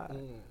outside,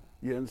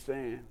 you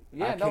understand?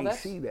 Yeah, I can't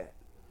see that.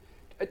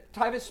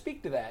 Tyvis,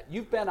 speak to that.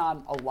 You've been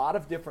on a lot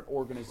of different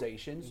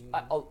organizations.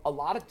 A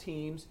lot of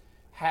teams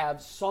have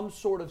some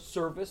sort of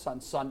service on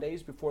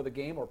Sundays before the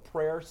game or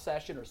prayer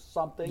session or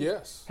something.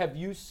 Yes. Have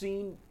you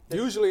seen?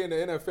 Usually in the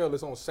NFL,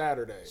 it's on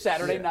Saturdays.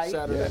 Saturday night.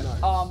 Saturday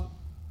night.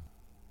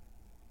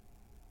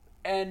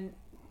 And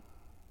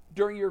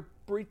during your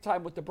brief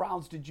time with the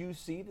Browns, did you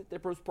see that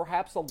there was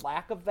perhaps a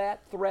lack of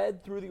that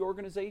thread through the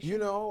organization? You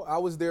know, I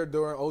was there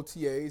during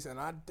OTAs, and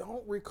I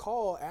don't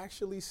recall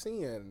actually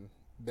seeing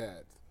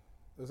that.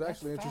 It was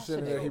actually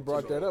interesting that he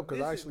brought that up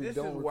because I actually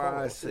don't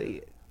recall.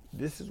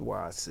 This is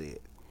why I say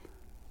it.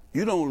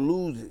 You don't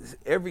lose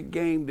 – every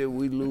game that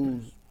we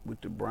lose with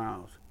the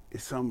Browns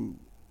is some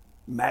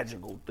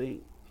magical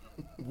thing.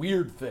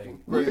 Weird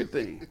thing. Weird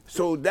thing.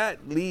 So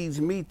that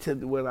leads me to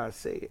what I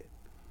said.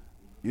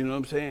 You know what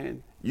I'm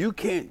saying? You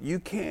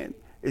can't,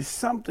 it's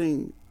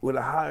something with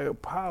a higher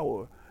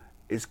power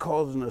is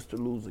causing us to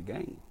lose a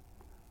game.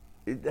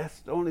 That's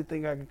the only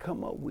thing I can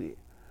come up with.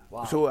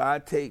 Wow. So I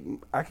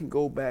can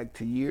go back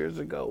to years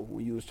ago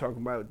when you was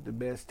talking about the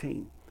best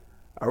team.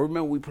 I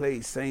remember we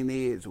played St.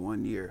 Ed's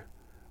one year.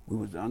 We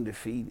was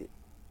undefeated.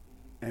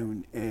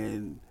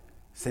 And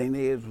St.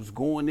 Ed's was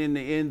going in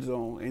the end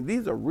zone. And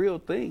these are real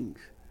things.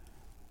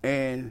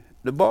 And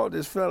the ball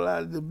just fell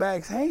out of the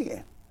back's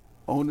hand.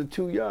 On the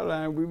 2-yard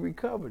line, we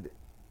recovered it.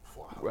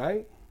 Wow.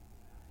 Right?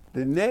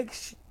 The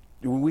next,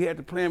 when we had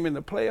to play them in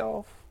the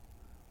playoff,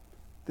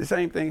 the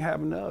same thing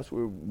happened to us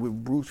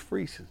with Bruce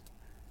Friesen.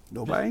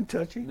 Nobody ain't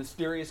touching.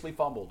 Mysteriously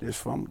fumbled.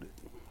 Just fumbled it.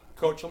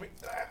 Coach,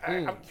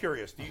 I'm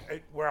curious.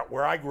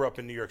 Where I grew up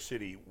in New York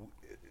City,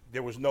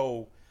 there was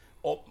no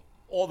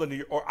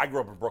I grew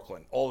up in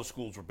Brooklyn. All the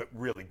schools were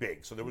really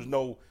big, so there was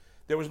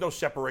no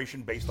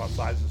separation based on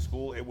size of the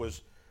school. It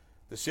was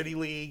the City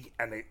League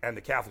and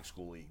the Catholic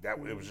School League.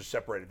 It was just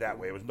separated that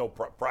way. It was no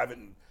private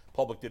and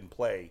public didn't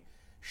play.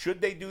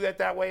 Should they do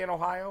that way in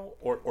Ohio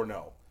or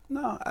no?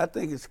 No, I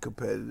think it's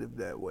competitive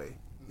that way.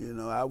 You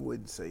know, I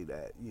wouldn't say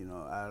that. You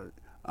know,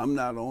 I'm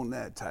not on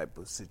that type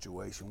of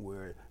situation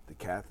where the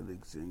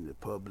Catholics and the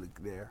public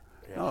there.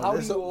 Yeah. No, how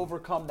do you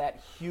overcome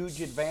that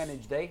huge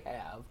advantage they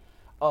have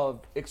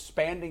of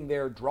expanding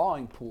their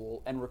drawing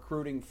pool and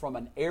recruiting from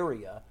an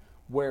area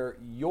where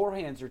your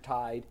hands are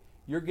tied?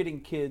 You're getting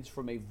kids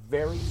from a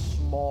very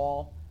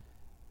small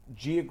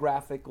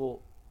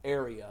geographical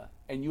area,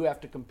 and you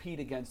have to compete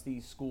against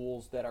these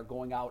schools that are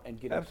going out and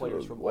getting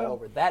players from all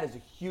over. That is a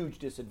huge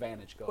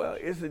disadvantage, Coach. Well,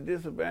 it's a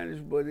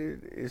disadvantage, but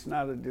it's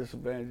not a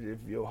disadvantage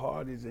if your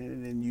heart is in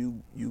it and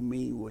you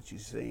mean what you're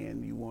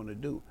saying you want to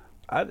do.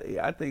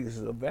 I think it's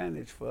an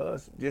advantage for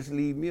us. Just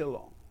leave me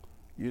alone.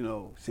 You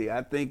know, see,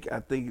 I think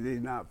they're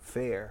not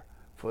fair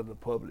for the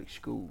public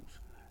schools.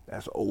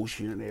 That's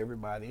Ocean and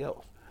everybody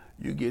else.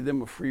 You give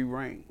them a free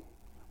reign.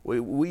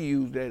 We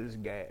use that as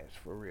gas,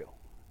 for real.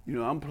 You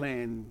know, I'm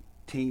playing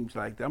teams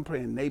like that. I'm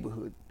playing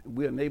neighborhood.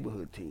 We're a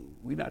neighborhood team.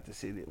 We're not the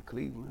city of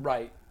Cleveland.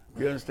 Right.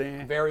 You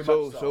understand? Very much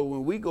so. So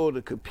when we go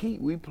to compete,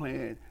 we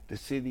playing the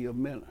city of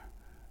Miller,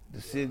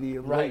 the city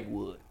of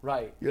Lakewood.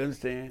 Right. You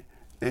understand?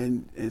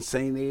 And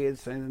St.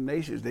 Ed's, St.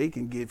 Ignatius, they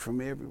can get from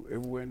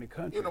everywhere in the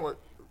country. You know what?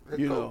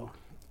 Hey,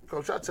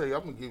 Coach, I tell you,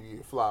 I'm going to give you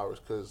your flowers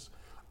because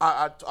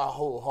I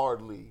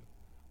wholeheartedly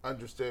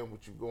understand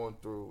what you're going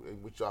through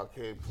and what y'all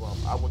came from.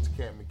 I went to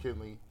Camp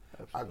McKinley.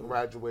 Absolutely. I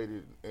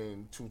graduated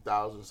in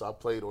 2000, so I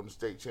played on the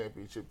state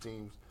championship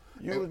teams.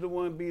 You was the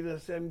one beat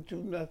us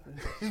 72-0.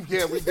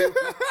 Yeah, we did.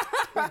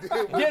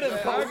 Get him,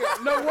 Coach.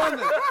 No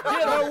wonder.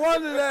 No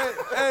wonder that.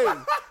 Hey,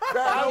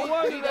 no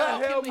wonder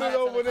that helmet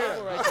over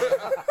there. That's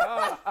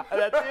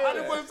it. I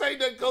didn't want to say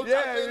that, Coach.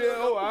 Yeah.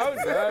 Oh,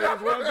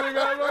 that's one thing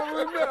I don't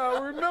remember. I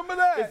remember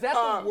that. Is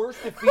that the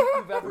worst defeat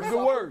you've ever suffered?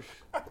 The worst.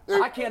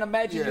 I can't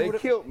imagine you would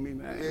have killed me,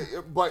 man.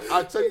 But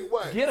I tell you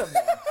what. Get him,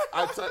 man.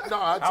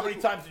 How many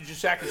times did you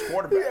sack his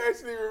quarterback? He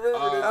actually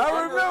remember this.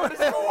 I remember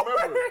that.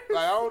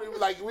 I don't even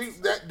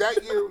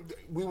that year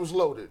we was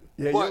loaded.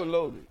 Yeah, you were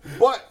loaded.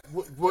 But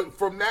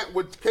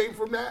what came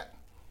from that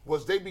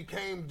was they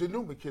became the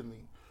new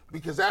McKinley.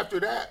 Because after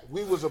that,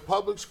 we was a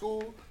public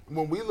school.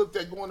 When we looked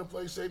at going to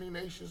play St.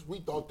 Ignatius, we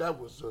thought that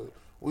was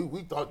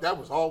we thought that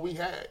was all we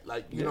had.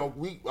 Like, you know,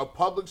 a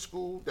public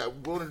school that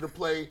wanted to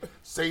play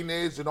St.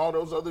 Ed's and all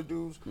those other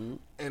dudes. Mm-hmm.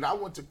 And I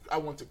went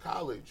to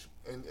college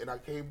and I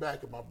came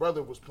back and my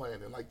brother was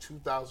playing in like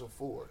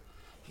 2004.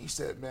 I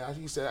said,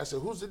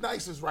 who's the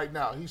nicest right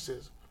now? He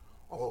says,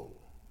 oh,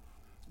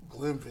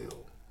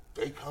 Glenville,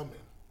 they coming.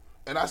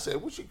 And I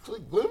said, what you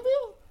click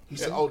Glenville? He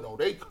said, oh no,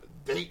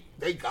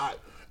 they got.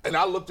 And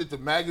I looked at the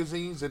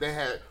magazines and they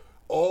had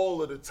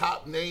all of the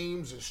top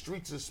names and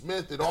Streets of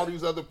Smith and all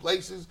these other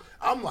places.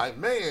 I'm like,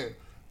 man.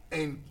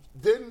 And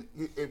then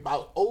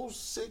about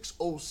 06,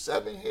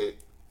 07 hit,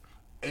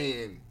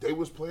 and they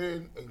was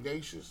playing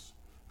Ignatius.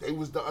 They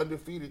was the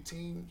undefeated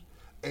team.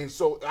 And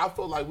so I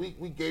felt like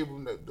we gave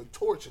them the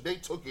torch and they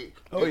took it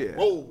and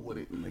rolled with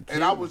it.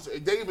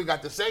 And they even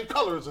got the same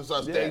colors as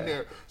us staying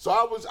there. So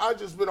I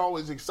just been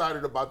always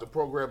excited about the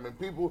program. And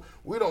people,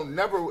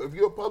 if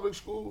you're a public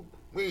school,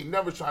 we ain't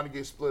never trying to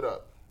get split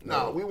up.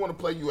 No, we want to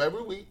play you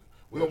every week.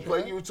 We're going to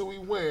play you until we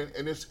win.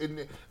 And it's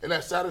and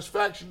that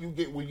satisfaction you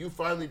get when you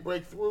finally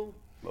break through,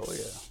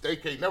 they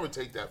can't never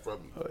take that from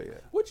you. Oh, yeah.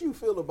 What do you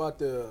feel about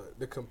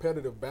the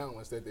competitive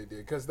balance that they did?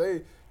 Because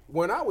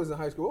when I was in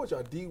high school, what was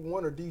y'all,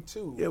 D1 or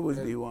D2? It was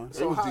D1.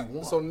 So,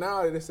 D1. So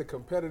now that it's a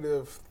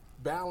competitive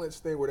balance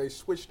thing where they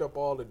switched up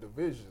all the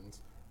divisions,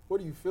 What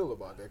do you feel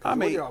about that? I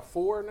mean, we are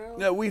 4 now?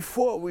 No, we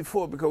 4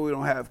 because we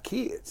don't have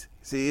kids.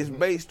 See, it's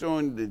based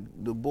on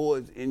the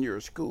boys in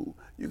your school.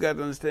 You got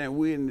to understand,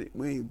 we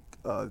in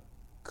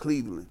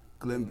Cleveland,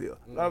 Glenville.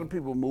 A lot of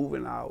people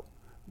moving out,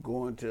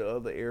 going to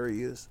other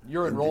areas.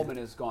 Your enrollment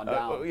has gone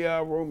down. Yeah,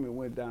 our enrollment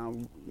went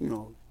down,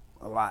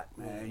 a lot,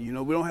 man. We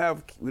don't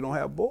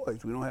have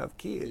boys. We don't have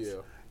kids.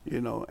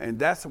 Yeah. And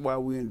that's why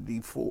we're in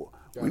D4.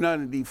 We're not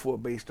in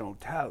D4 based on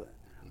talent.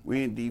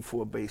 We're in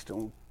D4 based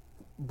on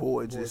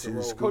boards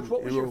in school. Coach,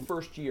 what was your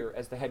first year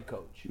as the head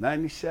coach?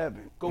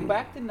 97. Go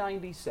back to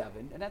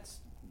 97, and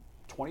that's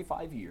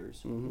 25 years.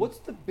 What's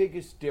the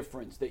biggest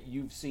difference that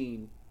you've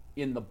seen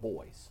in the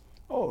boys?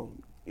 Oh,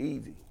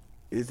 easy.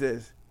 It's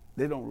just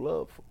they don't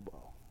love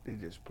football. They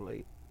just play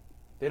it.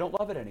 They don't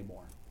love it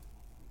anymore.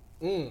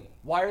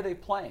 Why are they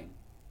playing?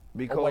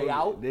 Because a way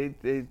out?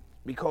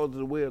 Because of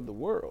the way of the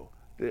world.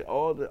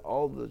 All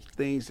the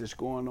things that's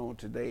going on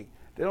today.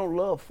 They don't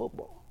love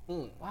football.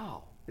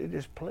 Wow. They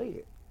just play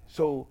it.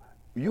 So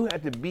you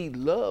have to be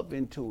love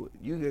into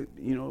it.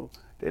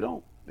 They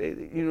don't.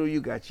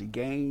 You got your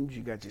games,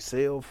 you got your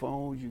cell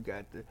phones, you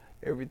got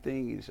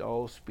everything is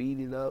all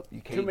speeded up. You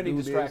can't too many do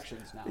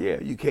distractions this. now.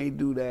 Yeah, you can't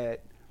do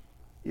that.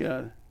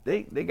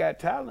 They got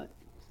talent,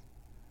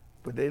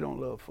 but they don't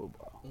love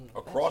football.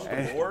 Across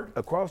the board?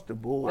 Across the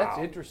board. That's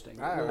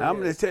interesting. I'm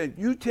going to tell you.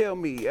 You tell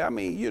me. I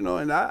mean,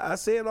 and I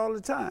say it all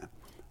the time.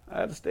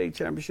 I had a state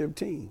championship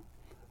team,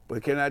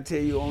 but can I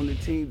tell you on the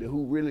team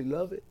who really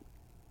love it?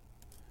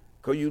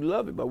 Because you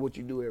love it by what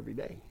you do every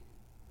day.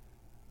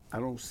 I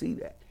don't see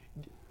that.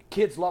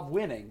 Kids love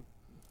winning.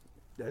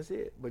 That's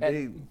it. But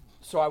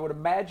so I would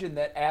imagine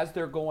that as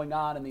they're going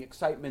on and the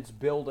excitement's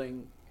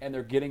building and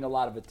they're getting a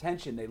lot of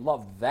attention, they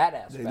love that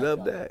aspect. They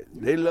love that.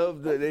 They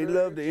love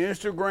the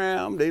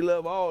Instagram. They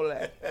love all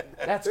that.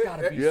 That's got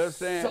to be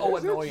so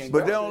annoying.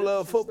 But they don't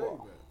love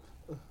football.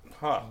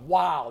 Huh.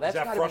 Wow, that's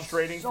Is that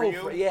frustrating for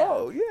you? Yeah.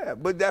 Oh, yeah,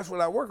 but that's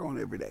what I work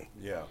on every day.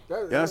 Yeah. You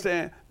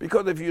understand?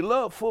 Because if you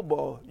love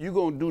football, you're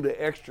going to do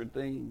the extra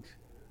things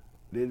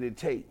that it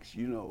takes,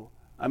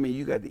 I mean,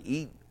 you got to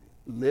eat,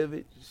 live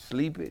it,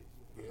 sleep it,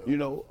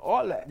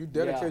 all that. You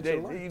dedicate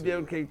your life. You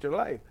dedicate your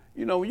life.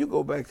 When you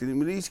go back to them,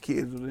 when these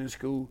kids were in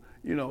school,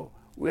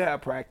 we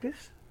have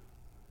practice.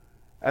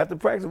 After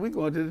practice, we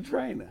going to the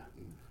trainer.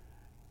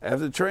 After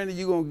the trainer,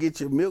 you're going to get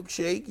your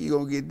milkshake, you're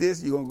going to get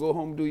this, you're going to go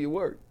home and do your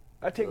work.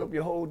 I take up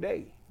your whole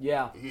day.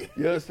 Yeah. You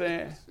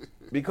understand?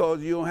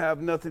 Because you don't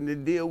have nothing to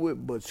deal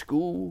with but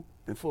school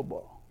and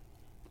football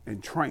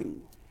and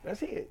training.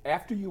 That's it.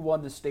 After you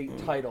won the state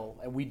title,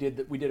 and we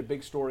did a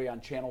big story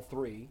on Channel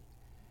 3,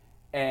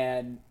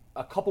 and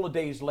a couple of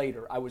days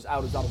later, I was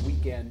on a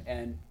weekend,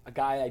 and a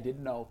guy I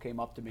didn't know came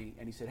up to me,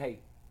 and he said, "Hey,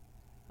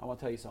 I want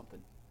to tell you something.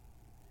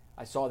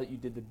 I saw that you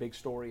did the big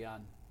story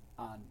on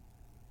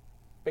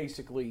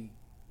basically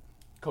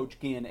Coach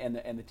Ginn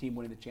and the team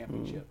winning the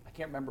championship. I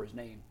can't remember his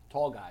name.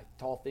 Tall guy,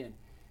 tall, thin.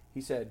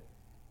 He said,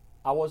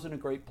 I wasn't a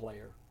great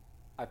player.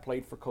 I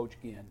played for Coach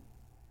Ginn.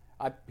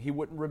 He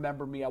wouldn't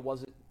remember me. I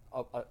wasn't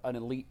an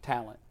elite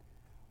talent.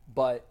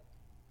 But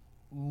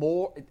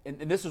more,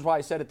 and this is why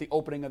I said at the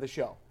opening of the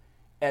show,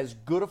 as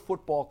good a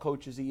football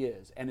coach as he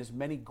is, and as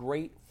many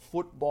great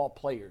football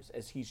players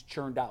as he's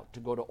churned out to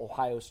go to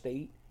Ohio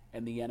State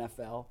and the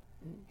NFL,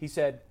 he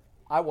said,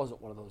 I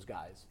wasn't one of those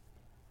guys.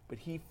 But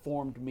he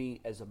formed me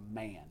as a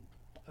man.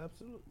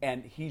 Absolutely.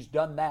 And he's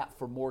done that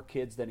for more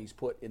kids than he's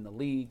put in the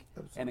league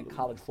and in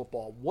college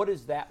football. What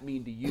does that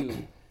mean to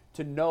you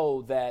to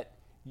know that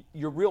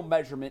your real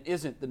measurement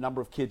isn't the number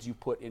of kids you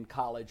put in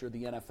college or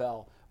the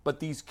NFL, but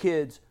these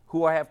kids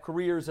who have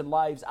careers and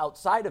lives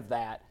outside of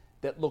that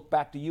look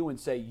back to you and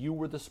say, you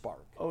were the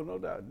spark? Oh, no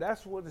doubt.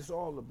 That's what it's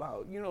all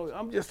about.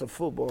 I'm just a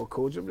football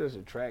coach. I'm just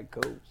a track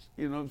coach.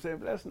 You know what I'm saying?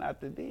 But that's not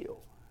the deal.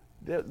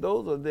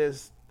 Those are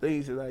just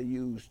things that I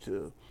use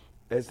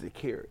as the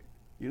carrot.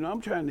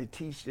 I'm trying to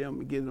teach them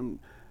and give them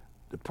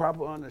the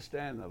proper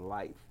understanding of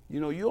life.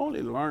 You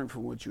only learn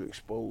from what you're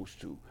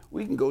exposed to.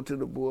 We can go to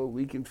the board,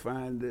 we can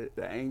find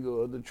the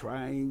angle of the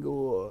triangle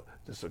or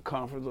the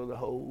circumference of the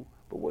hole,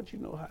 but what you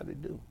know how to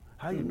do,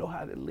 how you know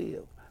how to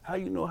live, how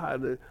you know how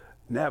to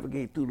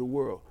navigate through the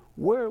world.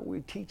 Where are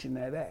we teaching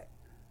that at?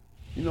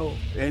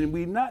 And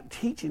we're not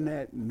teaching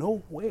that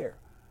nowhere.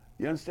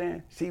 You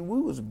understand? See,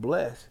 we was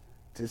blessed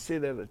to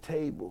sit at a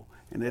table,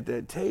 and at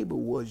that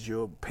table was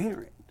your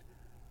parent.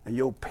 And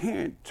your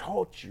parent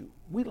taught you.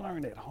 We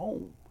learned at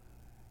home.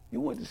 You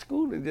went to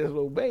school and just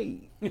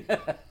obeyed. You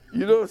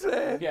know what I'm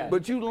saying? Yeah.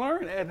 But you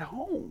learn at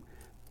home.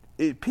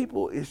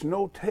 It's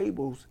no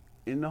tables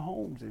in the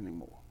homes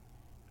anymore.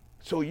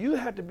 So you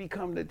have to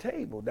become the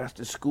table. That's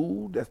the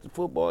school, that's the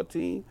football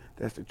team,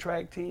 that's the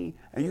track team,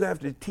 and you have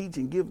to teach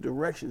and give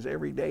directions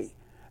every day.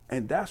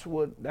 And that's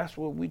what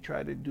we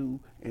try to do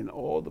in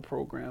all the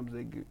programs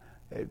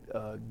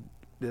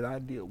that I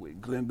deal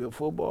with. Glenville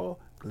football,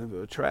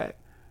 Glenville track,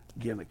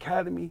 Ginn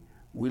Academy.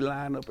 We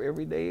line up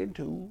every day in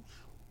twos.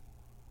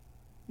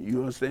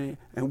 You understand?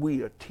 And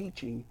we are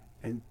teaching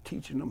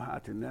them how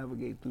to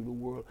navigate through the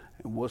world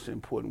and what's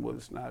important,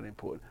 what's not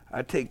important.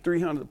 I take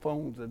 300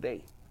 phones a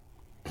day.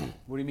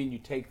 What do you mean you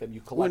take them?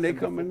 You collect when they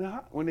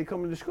them when they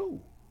come into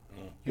school.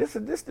 This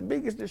is the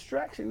biggest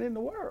distraction in the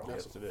world.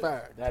 That's a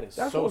fact. That's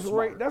so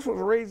smart. That's what's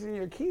raising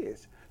your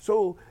kids.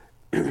 So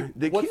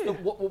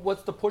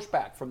what's the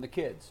pushback from the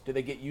kids? Do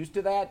they get used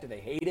to that? Do they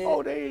hate it?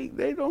 Oh,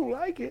 they don't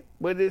like it,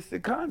 but it's the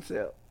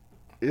concept.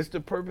 It's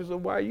the purpose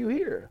of why you're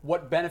here.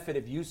 What benefit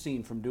have you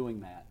seen from doing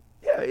that?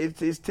 Yeah,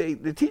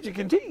 the teacher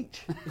can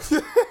teach. That's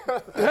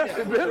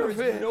the benefit.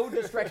 There is no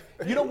distraction.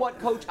 You know what,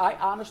 Coach? I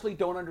honestly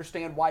don't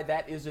understand why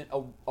that isn't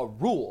a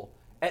rule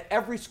at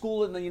every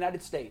school in the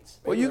United States.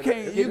 Well, you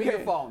can't. Give me your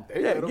phone.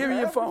 Yeah, give me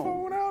your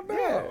phone. Out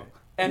there.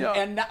 Yeah.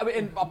 And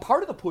a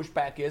part of the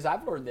pushback is,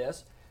 I've learned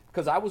this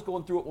because I was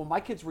going through it when my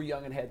kids were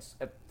young and had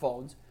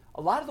phones.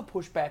 A lot of the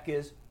pushback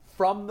is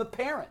from the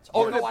parents.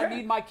 Oh, no, I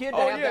need my kid to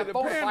have that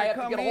phone if I have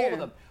to get a hold of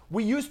them.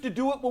 We used to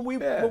do it when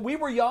we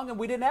were young and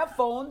we didn't have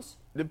phones.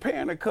 The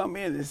parent will come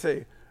in and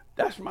say,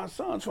 that's my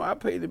son, so I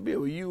pay the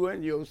bill. You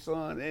and your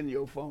son and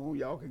your phone,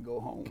 y'all can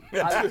go home.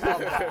 I love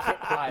that.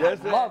 I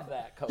love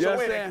that, Coach. So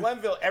wait, at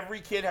Glenville,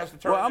 every kid has to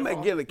turn I'm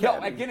at Ginn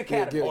Academy. No, at Ginn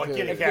Academy. At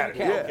Ginn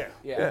Academy.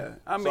 Yeah.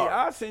 I mean,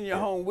 I'll send you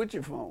home with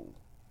your phone.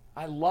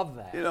 I love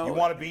that. You know, you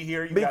want to be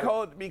here?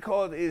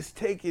 Because it's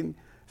taking.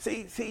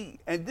 See,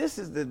 and this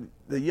is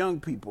the young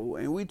people,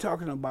 and we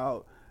talking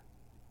about,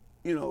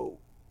 you know,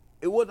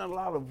 it wasn't a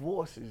lot of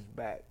voices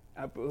back.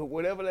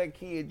 Whatever that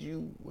kid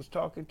you was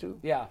talking to,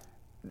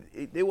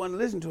 they wasn't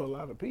listening to a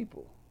lot of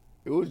people.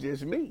 It was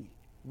just me.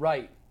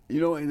 Right.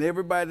 You know, and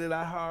everybody that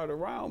I hired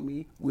around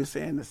me was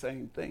saying the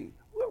same thing.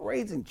 We're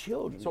raising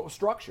children. So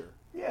structure.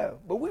 Yeah,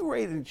 but we're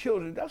raising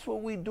children. That's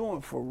what we're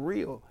doing for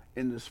real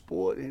in the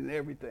sport and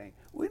everything.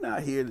 We're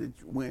not here to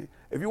win.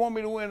 If you want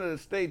me to win a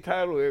state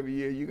title every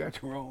year, you got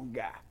the wrong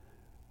guy.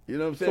 You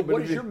know what I'm saying? So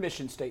what is your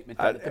mission statement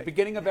then? At the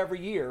beginning of every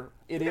year,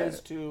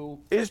 is to...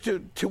 It's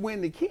to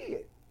win the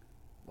kid.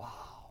 Wow.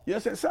 You know what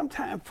I'm saying?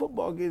 Sometimes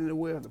football gets in the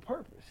way of the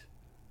purpose.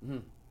 Mm-hmm.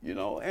 You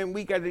know, and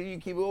we got to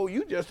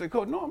you just a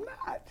coach. No, I'm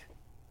not.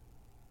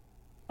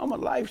 I'm a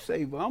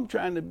lifesaver. I'm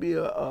trying to be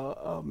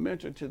a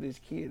mentor to this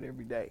kid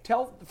every day.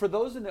 Tell, for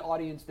those in the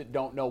audience that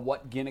don't know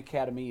what Ginn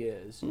Academy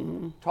is,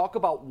 talk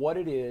about what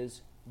it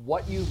is,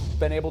 what you've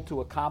been able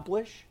to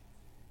accomplish,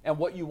 and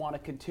what you want to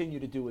continue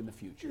to do in the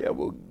future. Yeah,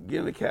 well,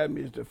 Ginn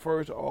Academy is the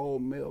first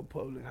all-male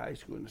public high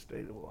school in the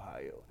state of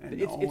Ohio.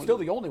 And it's still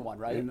the only one,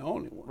 right? And the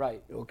only one.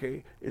 Right.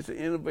 Okay. It's an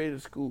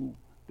innovative school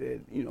that,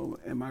 you know,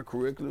 and my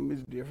curriculum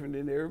is different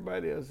than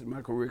everybody else.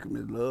 My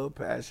curriculum is love,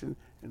 passion,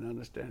 and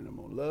understanding. I'm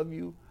going to love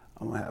you.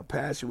 I'm going to have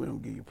passion. We're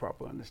going to give you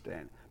proper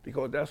understanding.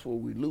 Because that's what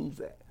we lose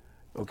at.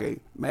 Okay?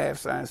 Math,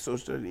 science, social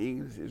studies, and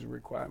English is a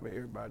requirement for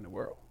everybody in the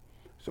world.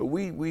 So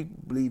we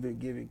believe in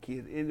giving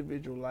kids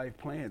individual life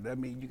plans. That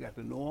means you got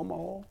to know them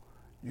all.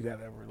 You got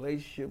to have a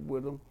relationship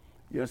with them.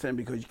 You know what I'm saying?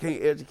 Because you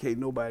can't educate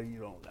nobody you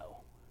don't know.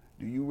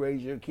 Do you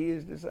raise your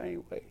kids the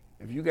same way?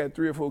 If you got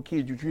 3 or 4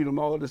 kids, you treat them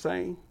all the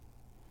same?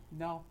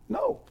 No.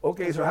 No.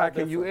 Okay, so how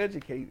can you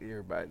educate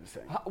everybody the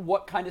same?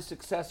 What kind of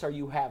success are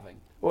you having?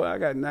 Well, I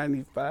got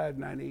 95,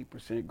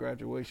 98%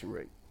 graduation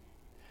rate.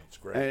 That's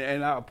great.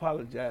 And I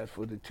apologize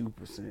for the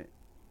 2%.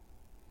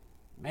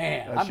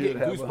 Man, I'm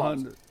getting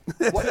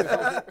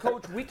goosebumps.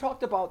 Coach, we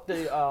talked about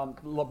the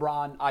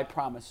LeBron I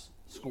Promise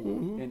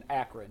School in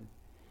Akron.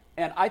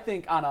 And I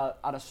think on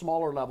a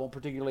smaller level,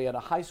 particularly at a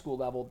high school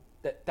level,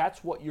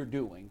 that's what you're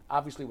doing,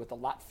 obviously with a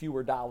lot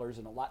fewer dollars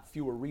and a lot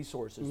fewer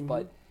resources.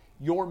 But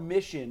your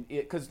mission,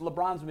 because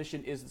LeBron's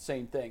mission is the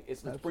same thing.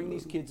 It's let's bring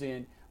these kids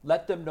in,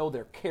 let them know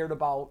they're cared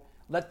about,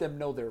 let them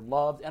know they're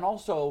loved. And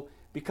also,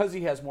 because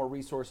he has more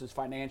resources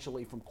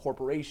financially from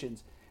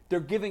corporations, they're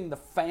giving the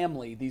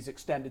family these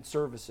extended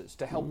services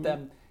to help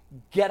them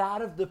get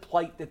out of the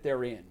plight that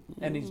they're in.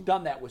 And he's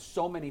done that with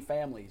so many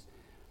families.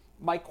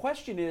 My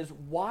question is,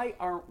 why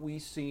aren't we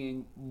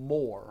seeing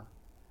more?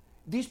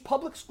 These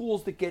public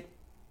schools that get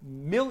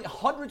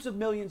hundreds of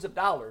millions of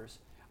dollars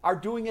are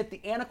doing it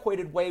the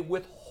antiquated way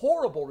with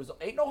horrible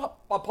results. Ain't no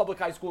public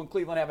high school in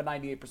Cleveland have a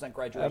 98%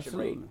 graduation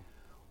rate.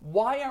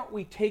 Why aren't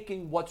we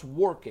taking what's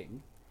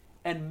working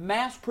and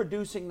mass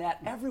producing that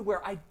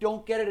everywhere? I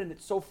don't get it, and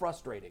it's so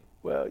frustrating.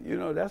 Well, you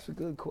know, that's a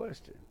good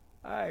question.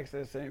 I ask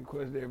that same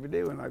question every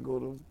day when I go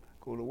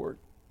to work.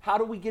 How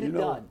do we get it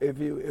done? If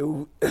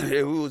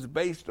it was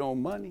based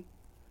on money,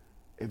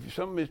 if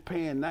something is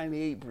paying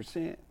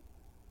 98%,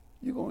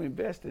 you're going to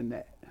invest in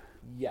that.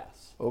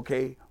 Yes.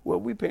 Okay.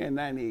 Well, we paying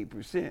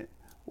 98%.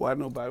 Why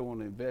nobody want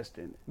to invest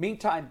in it?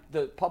 Meantime,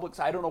 the public,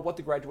 I don't know what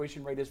the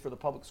graduation rate is for the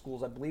public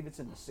schools. I believe it's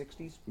in the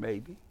 60s.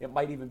 Maybe. It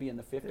might even be in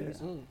the 50s.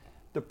 Yeah.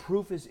 The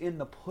proof is in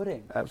the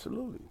pudding.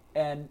 Absolutely.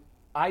 And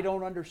I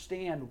don't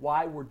understand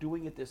why we're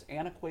doing it this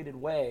antiquated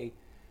way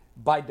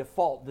by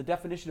default. The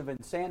definition of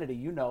insanity,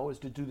 you know, is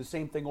to do the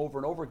same thing over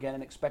and over again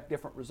and expect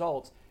different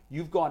results.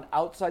 You've gone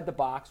outside the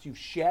box. You've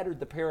shattered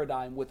the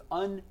paradigm with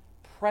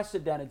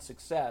unprecedented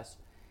success,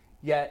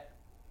 yet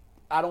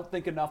I don't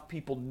think enough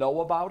people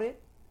know about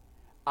it.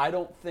 I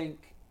don't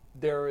think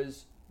there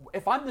is,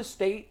 if I'm the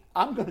state,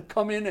 I'm going to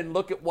come in and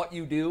look at what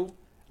you do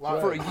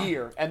for a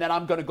year, and then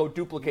I'm going to go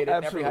duplicate it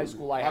in every high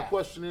school I have. My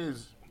question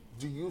is,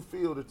 do you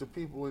feel that the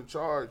people in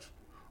charge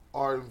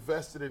are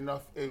invested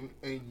enough in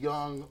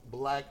young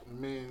black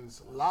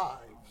men's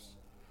lives.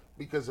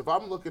 Because if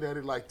I'm looking at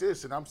it like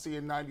this and I'm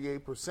seeing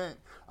 98%,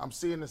 I'm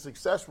seeing the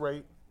success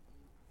rate.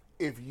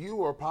 If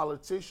you are a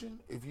politician,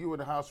 if you're in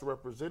the House of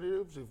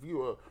Representatives, if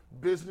you're a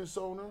business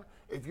owner,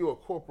 if you're a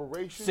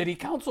corporation. City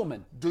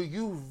councilman. Do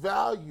you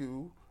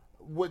value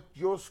what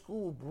your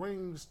school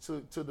brings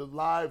to the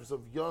lives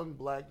of young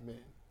black men?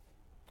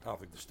 I don't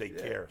think the state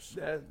cares.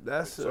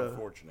 That's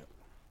unfortunate.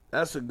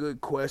 That's a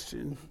good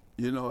question.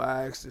 You know,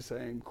 I asked the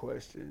same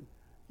question.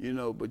 You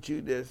know, but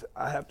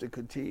I have to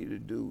continue to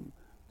do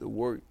the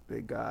work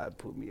that God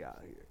put me out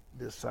here,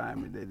 the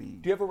assignment that He.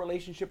 Do you have a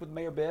relationship with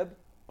Mayor Bibb?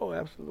 Oh,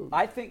 absolutely.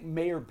 I think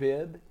Mayor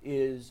Bibb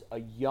is a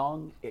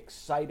young,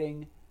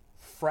 exciting,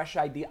 fresh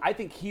idea. I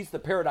think he's the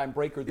paradigm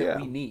breaker that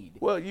we need.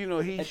 Well, you know,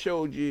 he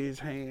showed you his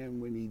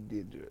hand when he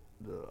did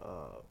the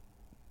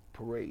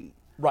parade.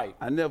 Right.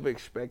 I never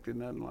expected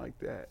nothing like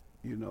that,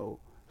 you know.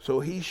 So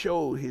he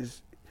showed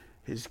his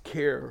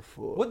care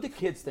for. What did the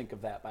kids think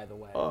of that, by the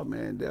way? Oh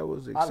man, that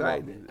was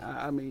exciting.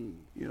 I mean,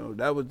 you know,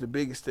 that was the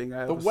biggest thing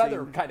I ever seen. The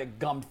weather kind of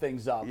gummed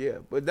things up. Yeah,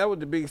 but that was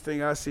the biggest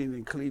thing I've seen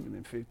in Cleveland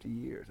in 50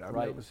 years. I've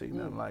never seen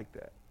nothing like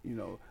that, you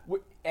know.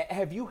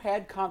 Have you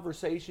had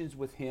conversations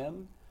with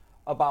him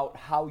about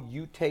how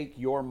you take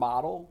your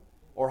model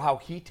or how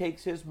he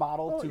takes his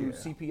model to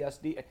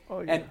CPSD?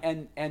 Oh, yeah.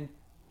 And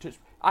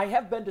I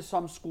have been to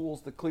some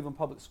schools, the Cleveland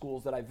Public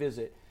Schools that I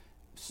visit.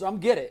 Some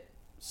get it,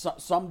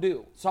 some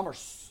do. Some are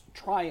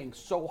trying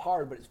so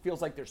hard, but it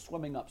feels like they're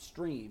swimming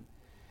upstream.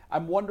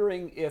 I'm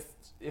wondering if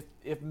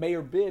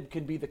Mayor Bibb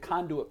can be the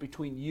conduit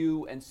between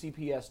you and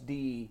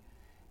CPSD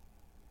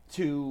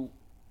to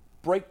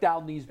break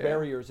down these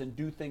barriers and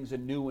do things a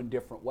new and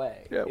different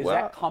way. Yeah, Is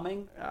that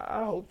coming?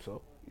 I hope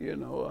so. You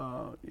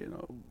know,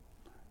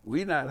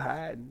 we not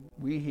hiding.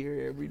 We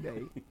here every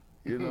day.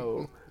 You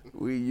know,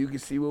 you can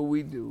see what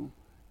we do.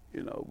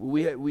 You know,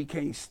 we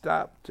can't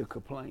stop to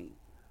complain.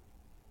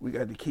 We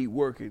got to keep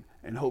working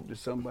and hope that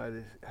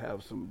somebody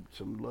have some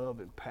love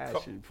and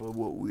passion for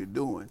what we're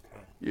doing,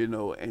 you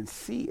know, and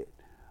see it.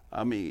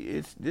 I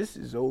mean, this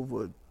is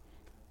over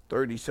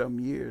 30-some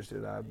years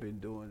that I've been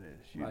doing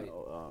this. You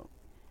know,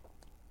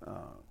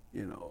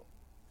 you know,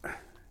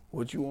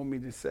 what you want me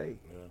to say?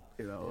 Yeah.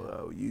 You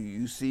know,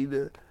 you see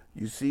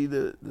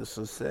the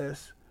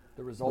success.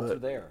 The results are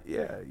there.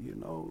 Yeah, you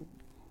know,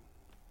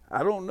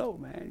 I don't know,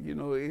 man. You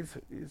know, it's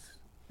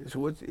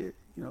what's it.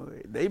 You know,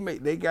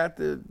 they got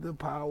the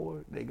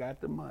power, they got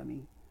the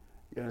money.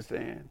 You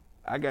understand?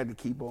 I got to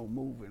keep on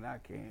moving. I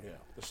can't. Yeah.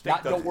 The state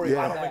don't worry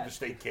about I don't that. think the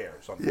state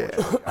cares.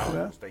 Unfortunately, I don't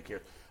think the state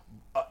cares.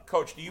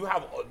 Coach, do you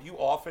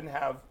often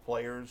have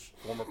players,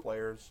 former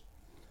players,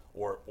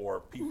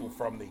 or people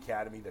from the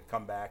academy that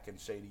come back and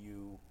say to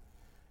you,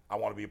 "I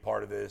want to be a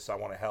part of this. I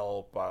want to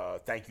help.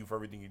 Thank you for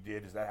everything you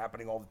did." Is that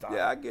happening all the time?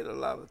 Yeah, I get a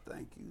lot of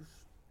thank yous.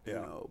 Yeah. You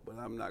know, but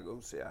I'm not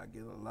gonna say I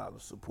get a lot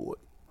of support.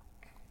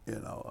 You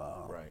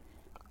know. Right.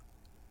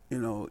 You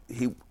know,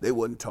 they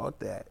wasn't taught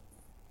that.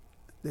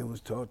 They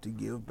was taught to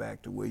give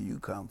back to where you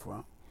come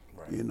from.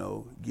 Right. You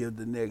know, give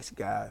the next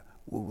guy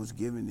what was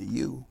given to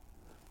you.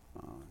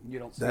 You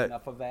don't see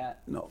enough of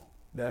that? No,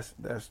 that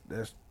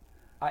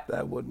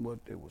wasn't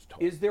what they was taught.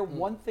 Is there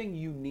one thing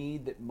you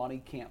need that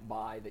money can't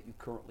buy that you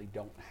currently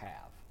don't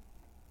have?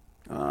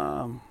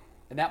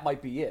 And that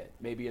might be it.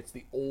 Maybe it's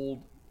the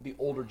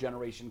older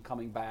generation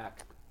coming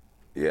back.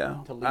 Yeah,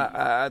 to lead.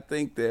 I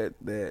think that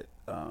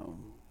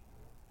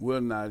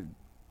we're not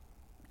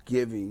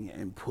giving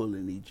and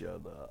pulling each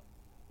other up.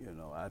 You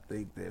know, I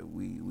think that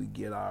we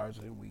get ours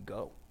and we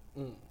go.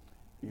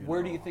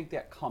 Where do you think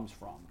that comes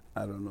from?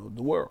 I don't know,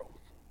 the world.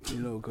 You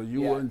know, because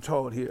you weren't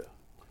taught here.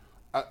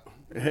 I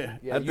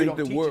think you don't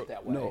teach world. It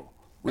that way. No,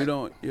 we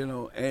don't. You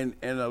know, and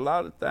a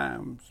lot of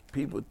times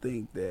people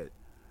think that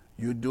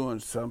you're doing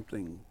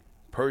something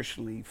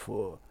personally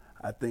for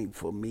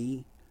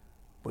me,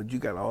 but you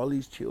got all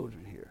these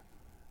children here.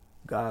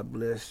 God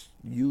bless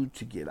you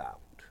to get out.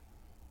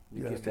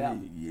 You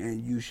understand?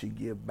 And you should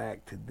give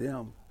back to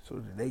them so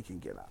that they can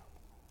get out.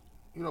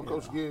 You know,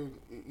 Coach Ginn,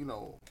 you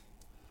know,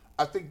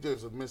 I think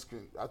there's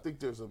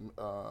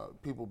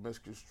people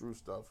misconstrue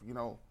stuff. You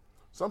know,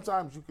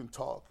 sometimes you can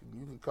talk and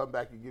you can come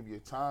back and give your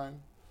time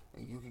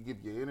and you can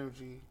give your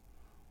energy,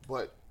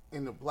 but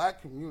in the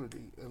black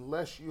community,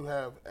 unless you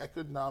have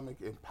economic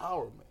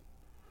empowerment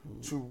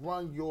to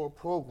run your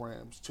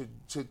programs,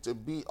 to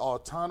be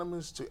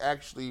autonomous, to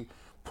actually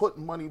put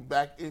money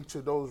back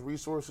into those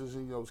resources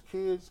and those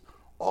kids,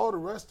 all the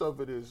rest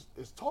of it is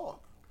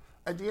talk.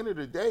 At the end of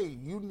the day,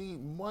 you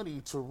need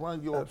money to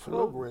run your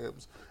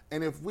programs.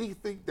 And if we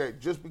think that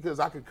just because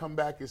I can come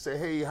back and say,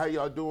 hey, how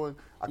y'all doing?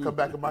 I come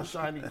back in my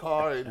shiny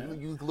car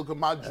and you look at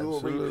my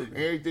jewelry and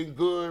everything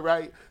good,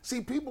 right? See,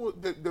 people,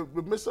 the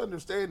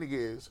misunderstanding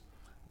is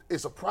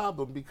it's a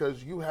problem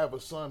because you have a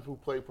son who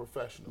played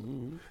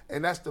professionally.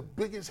 And that's the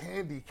biggest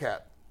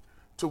handicap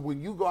to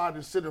when you go out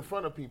and sit in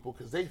front of people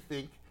because they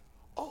think,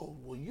 Oh,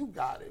 well, you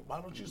got it. Why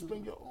don't you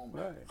spend your own?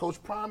 Right.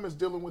 Coach Prime is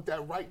dealing with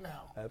that right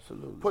now.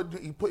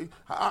 Absolutely.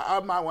 I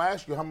might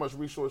ask you how much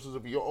resources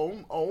of your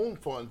own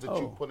funds that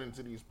you put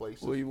into these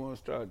places. Well, you want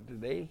to start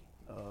today?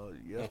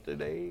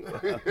 Yesterday?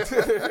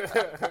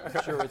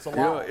 I'm sure it's a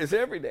lot. It's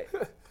every day.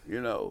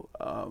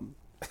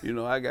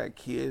 I got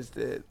kids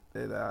that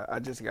I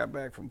just got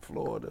back from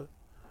Florida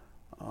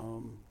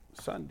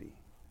Sunday.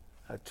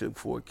 I took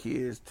 4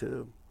 kids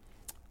to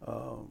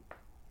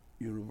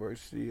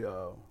University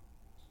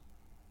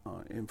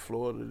in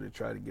Florida to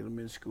try to get them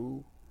in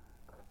school.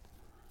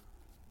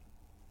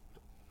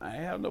 I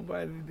ain't have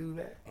nobody to do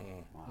that.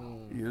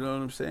 You know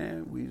what I'm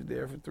saying? We was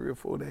there for 3 or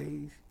 4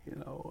 days.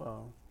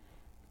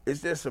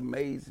 It's just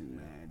amazing,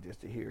 man, just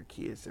to hear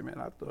kids say,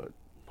 man, I thought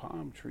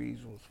palm trees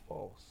was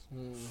false.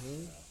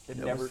 They've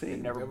never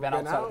been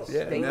outside of the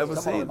state. Never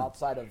Some seen of them them.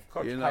 outside of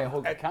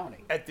Cuyahoga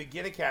County. At the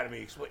Ginn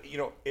Academy,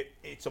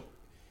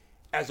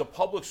 as a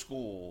public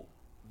school,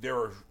 there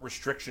are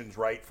restrictions,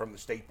 right, from the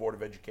State Board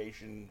of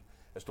Education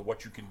as to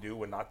what you can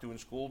do and not do in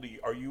school.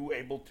 Are you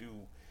able to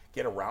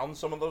get around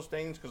some of those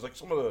things? Because like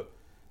some of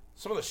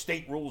the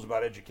state rules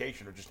about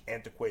education are just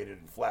antiquated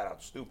and flat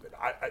out stupid.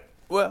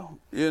 Well,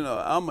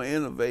 I'm an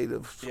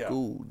innovative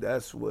school.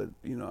 That's what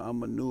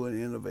I'm a new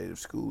and innovative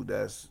school.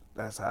 That's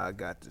how I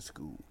got to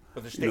school.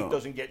 But the state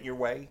doesn't get in your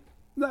way?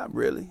 Not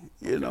really.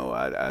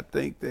 I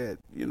think that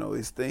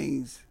it's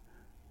things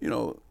in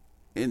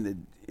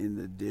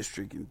the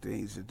district and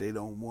things that they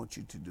don't want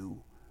you to do,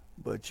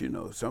 but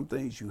some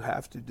things you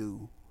have to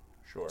do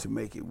to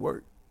make it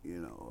work.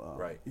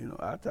 Right.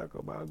 I talk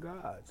about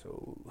God,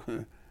 so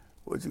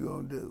what you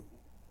gonna do?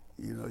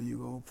 You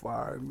gonna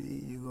fire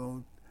me?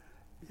 You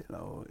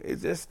gonna,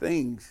 it's just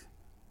things.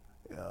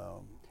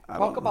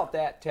 Talk about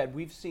that, Ted.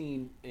 We've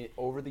seen it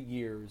over the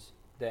years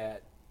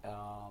that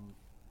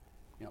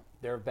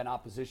there have been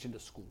opposition to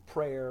school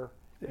prayer.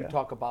 You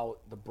talk about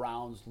the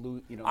Browns, I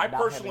not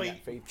personally,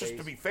 having that faith just base.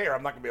 to be fair,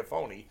 I'm not going to be a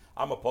phony.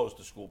 I'm opposed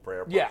to school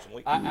prayer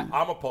personally. Yeah,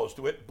 I'm opposed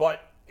to it.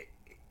 But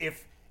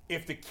if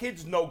the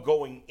kids know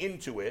going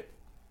into it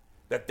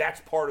that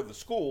that's part of the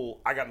school,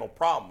 I got no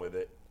problem with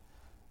it.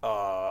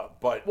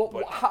 But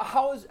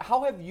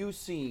how have you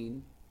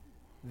seen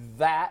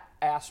that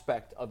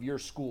aspect of your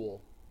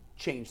school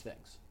change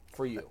things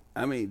for you?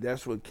 I mean,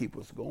 that's what keeps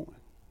us going.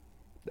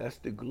 That's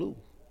the glue.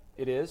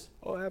 It is?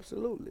 Oh,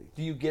 absolutely.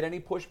 Do you get any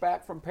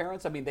pushback from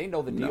parents? I mean, they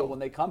know the deal when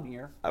they come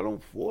here. I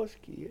don't force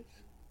kids.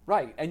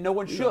 Right, and no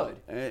one should.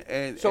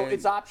 So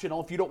it's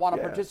optional. If you don't want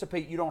to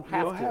participate, you don't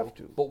have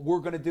to. But we're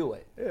going to do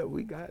it. Yeah,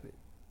 we got it.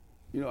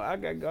 I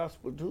got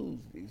Gospel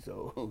Tuesday,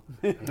 so.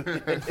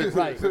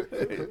 Right.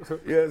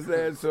 You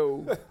understand?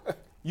 So.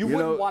 You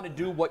wouldn't want to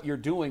do what you're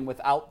doing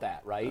without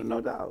that, right? No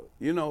doubt.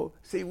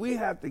 See, we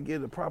have to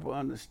get a proper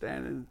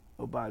understanding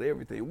about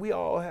everything. We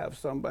all have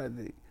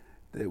somebody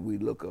that we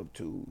look up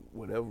to,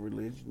 whatever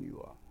religion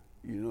you are.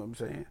 You know what I'm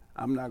saying?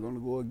 I'm not going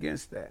to go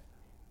against that.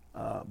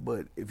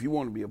 But if you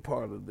want to be a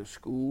part of the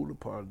school, a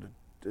part of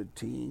the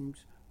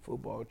teams,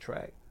 football,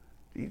 track,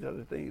 these are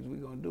the things we're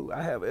going to do.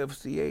 I have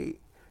FCA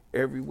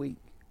every week.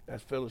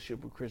 That's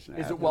Fellowship of Christian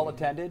Athletes. Is it well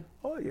attended?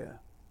 Oh, yeah.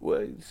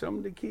 Well, some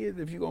of the kids,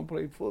 if you're going to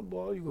play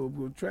football, you're going to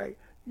go track,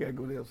 you got to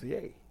go to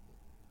FCA.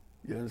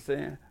 You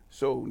understand?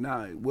 So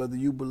now, whether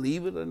you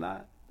believe it or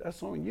not,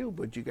 that's on you,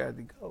 but you got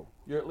to go.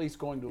 You're at least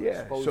going to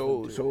expose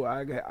them to so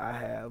I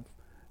have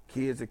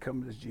kids that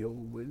come to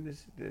Jehovah's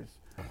Witnesses, there's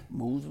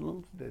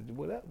Muslims, there's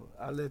whatever.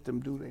 I let them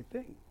do their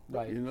thing.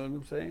 Right. You know what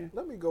I'm saying?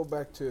 Let me go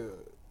back to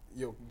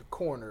the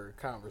corner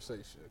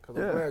conversation, because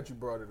I'm glad you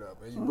brought it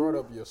up. And you brought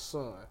up your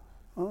son.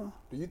 Do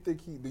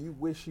you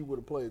wish he would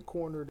have played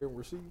corner than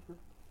receiver?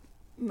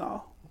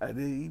 No,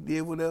 he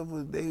did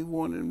whatever they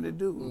wanted him to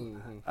do.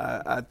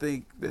 I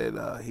think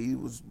that he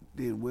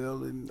did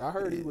well. I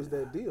heard he was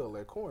that deal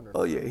at corner.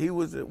 Oh yeah, he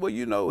was.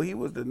 He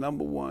was the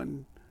number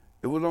one.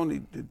 It was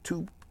only the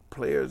 2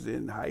 players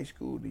in high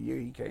school the year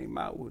he came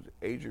out was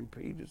Adrian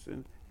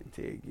Peterson and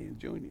Ted Ginn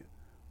Jr.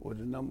 were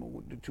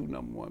the 2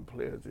 number 1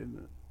 players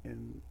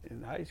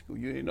in high school.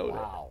 You didn't know that?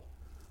 Wow.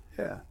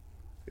 Yeah.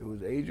 It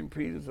was Adrian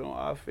Peterson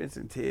on offense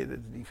and Ted as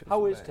defensive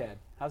How is back. Ted?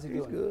 How's he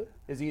He's doing? Good.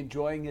 Is he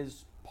enjoying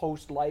his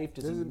post-life?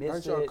 Does he miss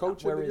aren't y'all it?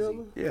 coaching Where is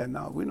together? he? Yeah,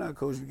 no, we're not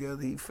coaching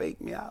together. He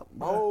faked me out.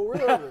 Bro. Oh,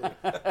 really?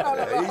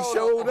 He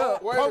showed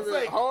up. Wait a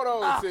minute. Hold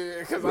on,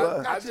 Ted, because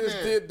I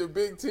just did the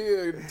Big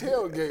Ten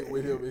tailgate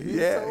with him. And he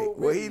told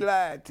me. Well, he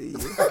lied to you.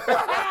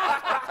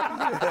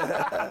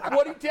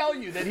 What'd he tell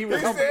you? That he was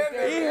He helping? said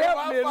that He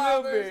helped me a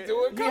little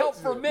bit. He helped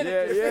for a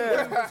minute.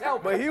 Yeah.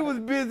 But he was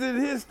busy in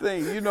his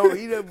thing. He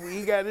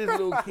got his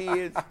little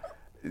kids.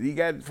 He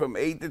got from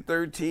 8 to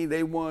 13.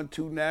 They won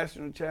 2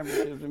 national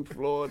championships in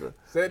Florida.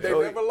 Said they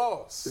never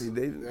lost.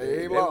 They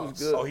ain't lost. Was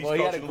good. Oh, he's Well,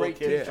 he had a coaching great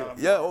little kids. teacher.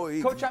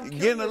 Yeah, Coach, I'm getting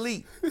curious,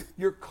 elite.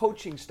 your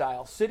coaching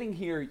style. Sitting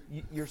here,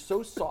 you're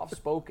so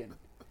soft-spoken.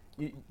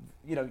 You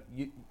don't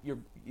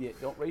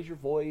raise your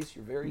voice.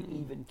 You're very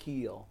even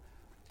keel.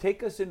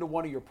 Take us into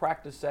one of your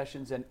practice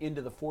sessions and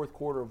into the 4th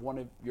quarter of one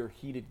of your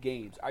heated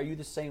games. Are you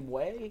the same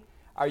way?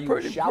 Are you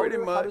a shouter? Pretty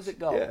much. How does it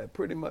go? Yeah,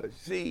 pretty much.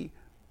 See,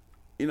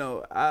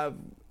 I've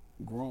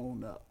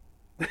grown up.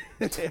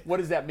 What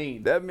does that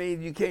mean? That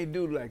means you can't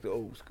do like the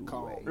old school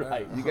Calm way.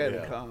 down. You got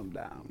to calm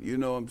down. You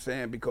know what I'm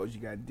saying? Because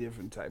you got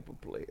different type of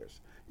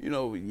players. You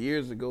know,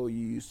 years ago you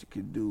used to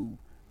could do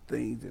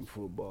things in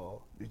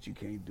football that you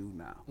can't do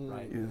now.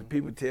 Right. You know,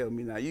 people tell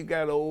me now, you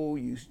got old,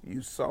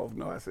 you soft.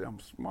 No, I say I'm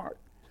smart.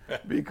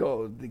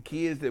 Because the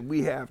kids that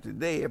we have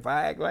today, if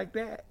I act like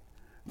that,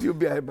 you'll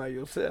be out by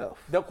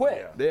yourself. They'll quit.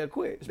 Yeah. They'll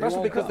quit.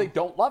 Especially because they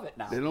don't love it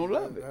now. They don't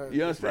love it.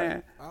 You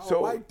understand? I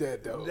don't like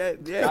that, though. I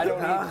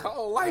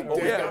don't like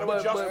that.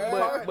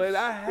 Yeah, but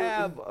I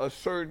have a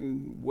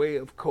certain way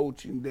of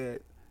coaching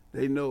that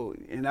they know,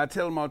 and I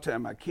tell them all the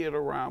time, I kid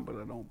around, but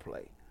I don't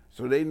play.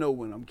 So they know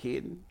when I'm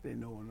kidding. They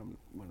know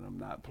when I'm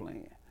not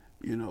playing.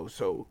 You know,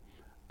 so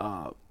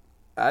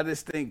I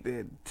just think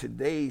that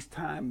today's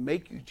time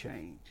make you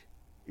change.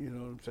 You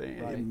know what I'm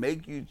saying? Right. It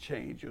make you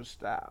change your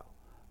style.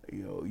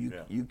 You know,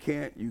 you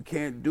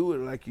can't do it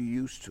like you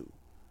used to.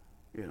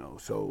 You know,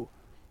 so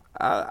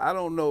I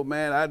don't know,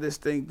 man. I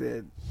just think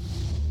that,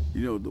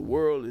 you know, the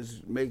world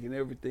is making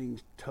everything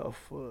tough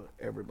for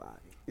everybody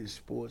in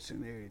sports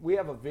and everything. We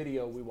have a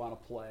video we want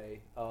to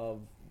play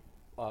of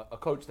a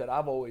coach that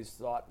I've always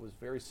thought was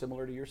very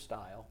similar to your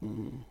style,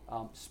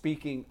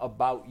 speaking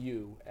about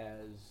you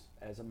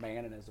as a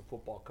man and as a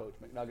football coach.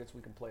 McNuggets,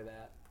 we can play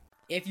that.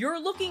 If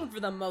you're looking for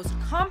the most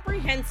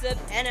comprehensive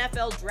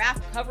NFL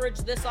draft coverage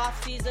this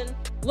offseason,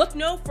 look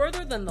no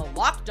further than the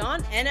Locked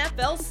On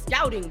NFL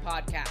Scouting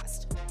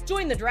Podcast.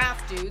 Join the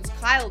draft dudes,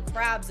 Kyle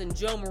Krabs and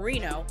Joe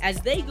Marino,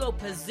 as they go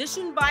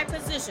position by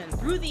position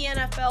through the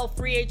NFL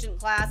free agent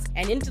class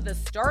and into the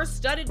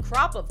star-studded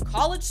crop of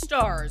college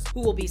stars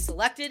who will be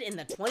selected in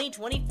the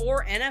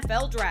 2024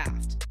 NFL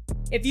Draft.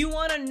 If you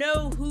want to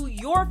know who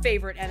your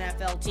favorite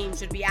NFL team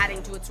should be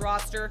adding to its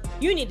roster,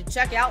 you need to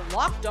check out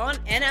Locked On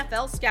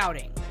NFL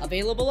Scouting,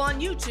 available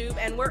on YouTube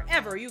and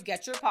wherever you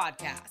get your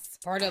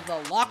podcasts. Part of the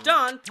Locked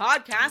On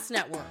Podcast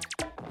Network,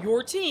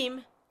 your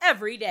team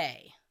every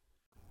day.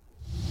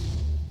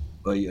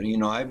 Well, you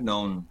know, I've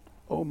known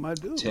my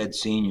dude. Ted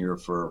Sr.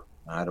 for,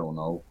 I don't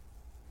know,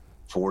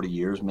 40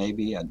 years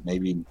maybe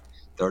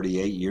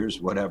 38 years,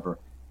 whatever.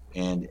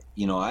 And,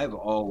 you know, I've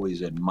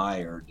always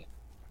admired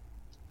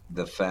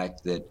the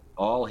fact that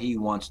all he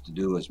wants to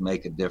do is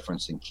make a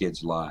difference in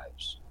kids'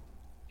 lives.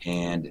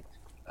 And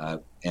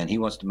he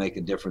wants to make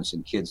a difference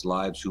in kids'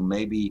 lives who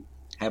maybe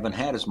haven't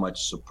had as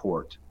much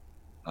support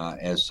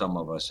as some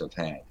of us have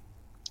had.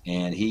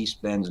 And he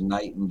spends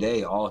night and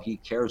day, all he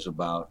cares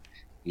about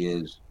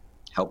is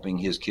helping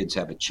his kids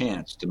have a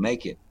chance to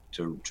make it,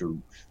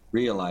 to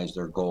realize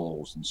their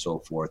goals and so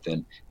forth.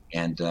 And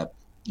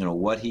you know,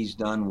 what he's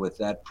done with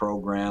that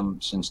program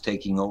since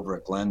taking over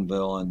at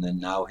Glenville and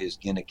then now his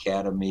Ginn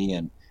Academy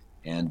and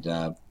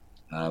you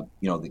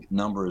know, the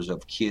numbers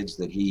of kids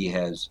that he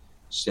has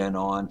sent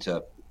on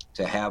to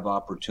have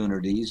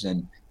opportunities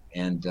and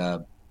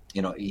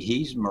you know,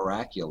 he's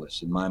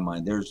miraculous in my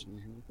mind. There's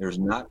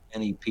not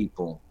many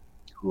people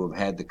who have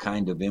had the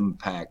kind of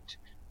impact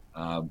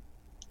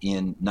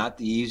in not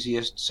the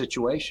easiest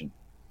situation.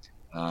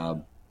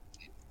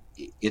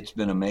 It's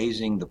been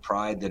amazing, the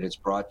pride that it's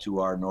brought to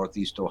our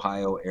Northeast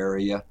Ohio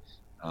area,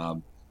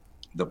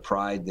 the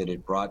pride that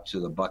it brought to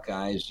the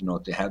Buckeyes, you know,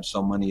 to have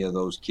so many of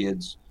those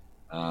kids.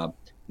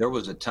 There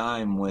was a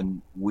time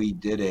when we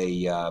did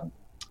a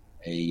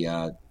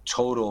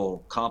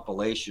total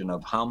compilation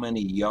of how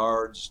many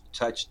yards,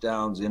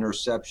 touchdowns,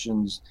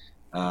 interceptions,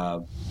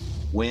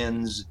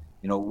 wins.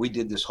 You know, we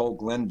did this whole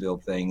Glenville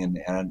thing, and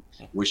I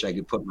wish I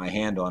could put my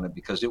hand on it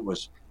because it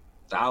was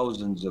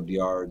thousands of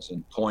yards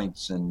and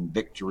points and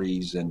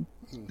victories and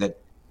that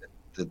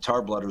the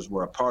Tarblooders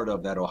were a part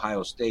of at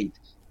Ohio State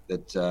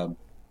that,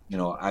 you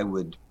know, I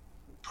would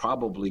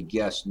probably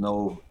guess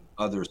no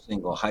other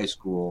single high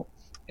school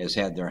has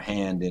had their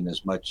hand in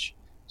as much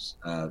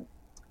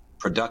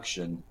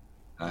production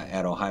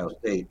at Ohio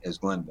State as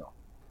Glenville.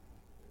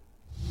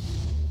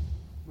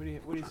 What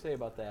do you say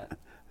about that?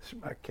 That's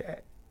my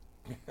cat.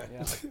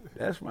 Yeah.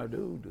 That's my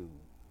dude.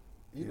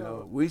 You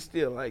know, we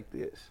still like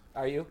this.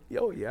 Are you?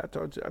 Oh yeah, I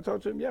talked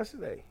to him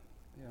yesterday.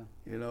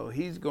 Yeah. You know,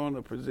 he's going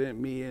to present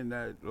me in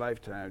that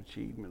Lifetime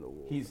Achievement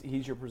Award.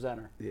 He's your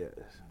presenter. Yes.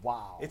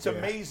 Wow. It's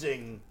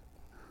amazing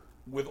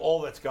with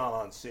all that's gone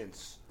on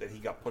since that he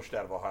got pushed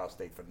out of Ohio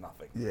State for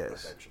nothing. Yes.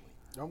 Essentially.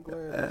 I'm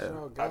glad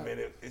y'all got I mean,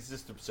 it's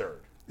just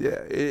absurd. Yeah,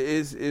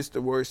 it's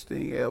the worst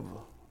thing ever.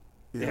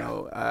 You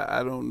know,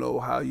 I don't know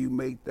how you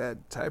make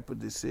that type of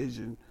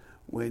decision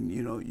when,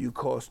 you know, you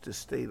cost the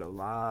state a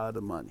lot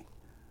of money.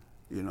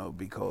 You know,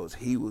 because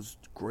he was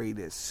great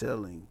at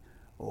selling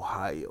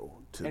Ohio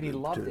to and he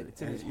loved it.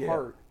 It's in his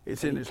heart.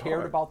 It's in his heart. He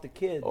cared about the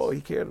kids. Oh, he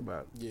cared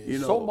about it. Yeah. You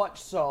know, so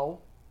much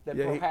so that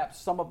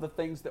perhaps some of the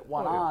things that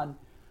went on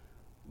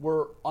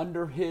were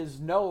under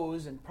his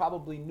nose and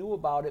probably knew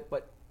about it.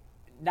 But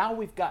now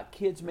we've got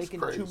kids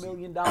making $2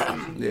 million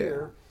a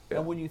year. Yeah.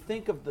 And when you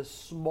think of the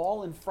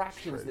small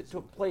infractions that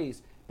took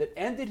place that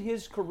ended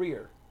his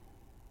career,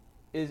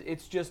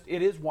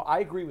 I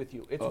agree with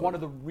you. It's one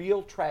of the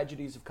real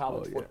tragedies of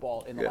college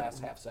football in the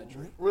last half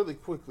century. Really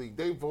quickly,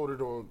 they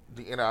voted on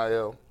the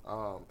NIL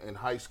in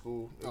high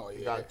school.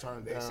 It got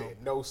turned down. They said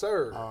no,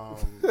 sir.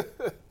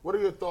 What are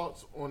your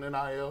thoughts on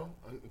NIL?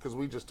 Because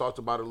we just talked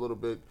about it a little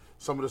bit.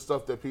 Some of the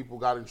stuff that people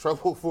got in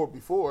trouble for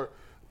before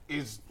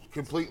is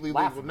completely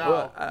legal now.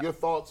 Well, your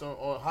thoughts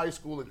on high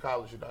school and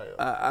college NIL?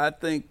 I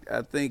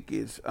think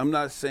it's. I'm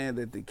not saying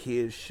that the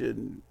kids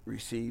shouldn't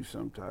receive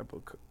some type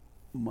of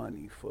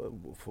money for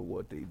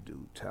what they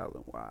do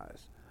talent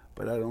wise,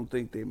 but I don't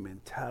think their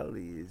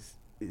mentality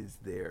is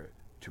there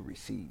to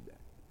receive that.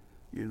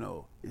 You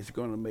know, it's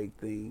going to make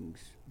things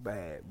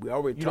bad. We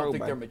already You talked don't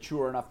think about they're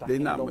mature enough to they're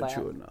handle not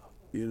mature that? enough.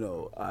 You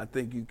know, I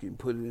think you can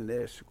put it in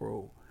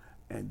escrow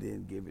and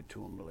then give it to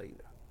them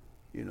later.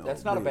 You know,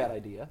 that's not a bad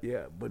idea.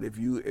 Yeah, but if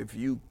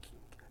you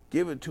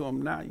give it to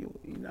them now, you're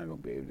not going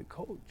to be able to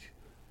coach.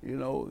 You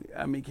know,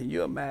 I mean, can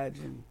you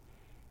imagine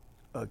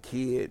a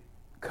kid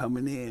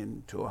coming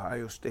in to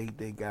Ohio State?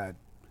 They got,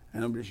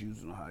 and I'm just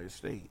using Ohio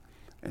State,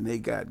 and they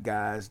got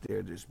guys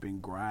there that's been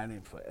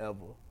grinding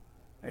forever.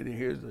 And then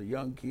here's a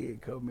young kid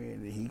come in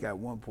and he got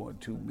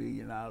 $1.2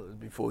 million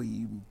before he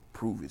even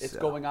proved himself.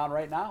 It's going on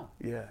right now.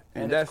 Yeah.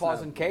 And it's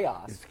causing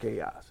chaos. It's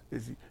chaos.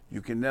 You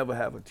can never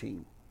have a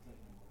team.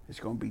 It's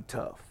going to be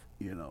tough,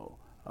 you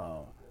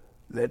know.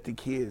 Let the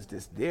kids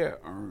that's there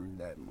earn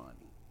that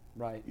money.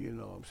 Right. You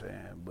know what I'm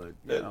saying? But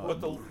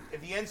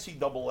the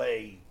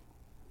NCAA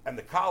and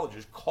the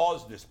colleges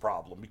caused this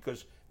problem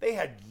because they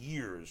had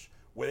years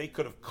where they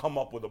could have come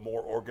up with a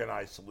more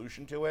organized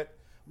solution to it,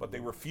 but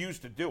they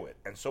refused to do it,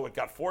 and so it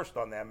got forced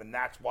on them, and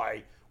that's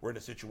why we're in a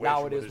situation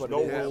now where it is there's what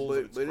no it is.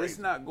 rules. But it's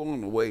not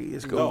going away.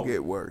 It's going to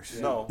get worse.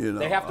 No. You know,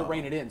 they have to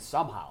rein it in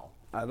somehow.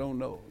 I don't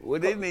know. Well,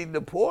 they need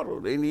the portal.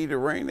 They need to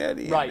rein that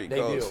in. Right, they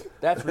do.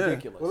 That's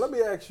ridiculous. Well, let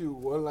me ask you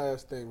one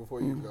last thing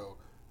before you go.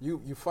 You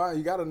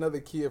got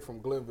another kid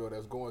from Glenville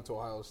that's going to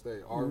Ohio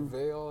State.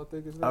 Arvell, I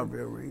think his name.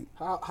 Arvell Reed.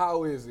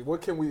 How is it?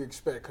 What can we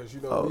expect? Because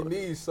we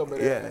need some of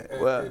that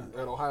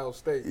at Ohio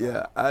State.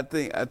 Yeah, I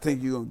think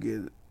you're gonna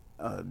get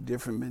a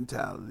different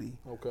mentality.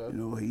 Okay. You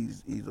know,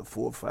 he's a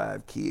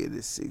 4'5" kid.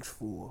 That's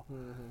 6'4",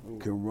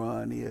 can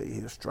run.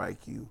 He'll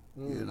strike you.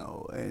 You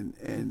know,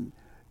 and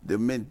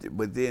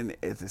but then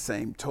at the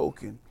same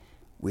token,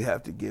 we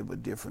have to give a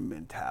different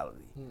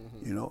mentality.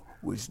 You know,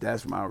 which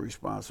that's my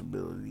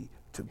responsibility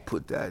to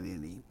put that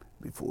in him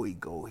before he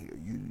go here.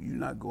 You're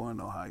not going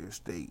to Ohio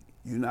State.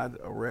 You're not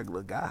a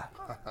regular guy.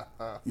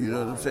 You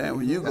know what I'm saying?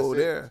 When you go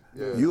there,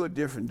 you're a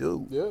different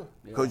dude. Yeah.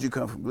 Because you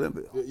come from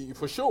Glenville. Yeah,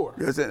 for sure.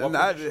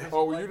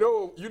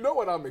 You know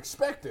what I'm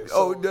expecting.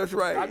 So that's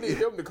right. I need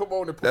him to come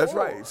on and perform. That's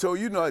right. So,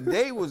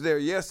 Dave was there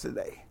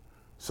yesterday.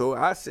 So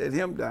I set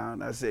him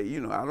down. I said,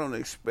 I don't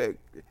expect,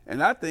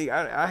 and I think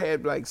I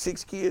had like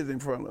 6 kids in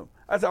front of him.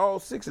 I said all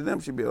 6 of them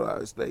should be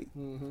Ohio State.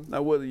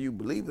 Now, whether you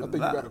believe it or not. I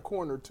think you got a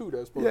corner too.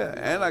 That's supposed to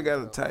be and I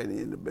got a tight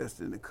end, the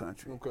best in the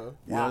country. Okay.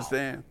 You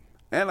understand?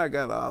 And I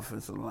got an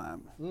offensive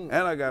lineman. And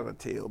I got a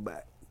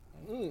tailback.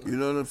 You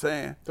know what I'm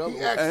saying? He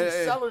actually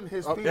selling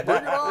his people. Bring it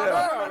on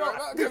down.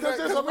 Because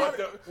there's a lot.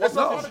 Does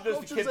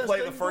the kid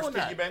play the first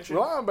kid you mentioned?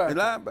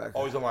 Linebacker.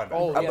 Oh, he's a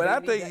linebacker. But I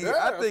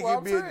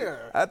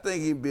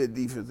think he'd be a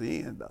defensive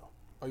end though.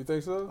 Oh, you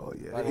think so? Oh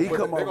yeah. They're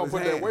gonna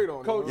put that weight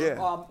on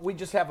Coach, we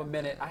just have a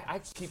minute. I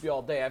could keep you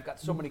all day. I've got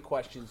so many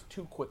questions.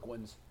 2 quick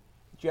ones.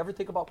 Did you ever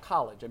think about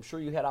college? I'm sure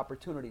you had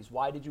opportunities.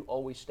 Why did you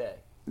always stay?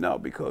 No,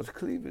 because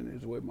Cleveland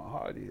is where my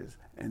heart is,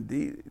 and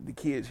the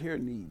kids here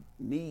need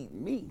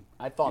me.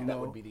 I thought that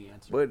would be the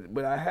answer.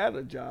 But I had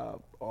a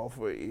job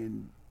offer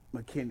in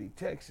McKinney,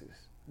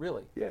 Texas.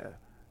 Really? Yeah.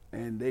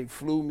 And they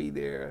flew me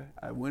there.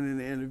 I went in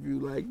the interview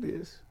like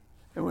this,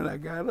 and when I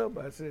got up,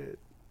 I said,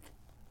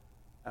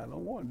 I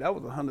don't want it. That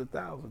was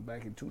 $100,000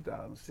 back in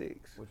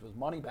 2006. Which was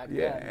money back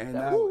then.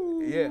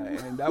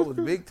 And that was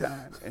big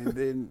time. And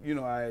then,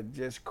 I had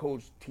just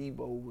coached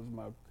Tebow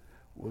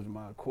was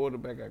my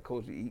quarterback. I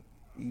coached the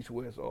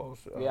East-West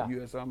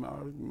U.S.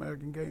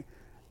 American game.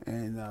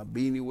 And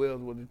Beanie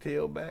Wells was the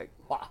tailback.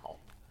 Wow.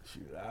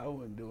 Shoot, I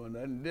wasn't doing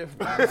nothing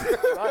different.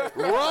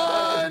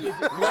 Run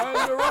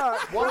the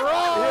rock.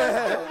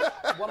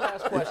 One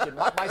last question.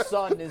 My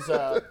son is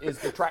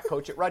the track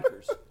coach at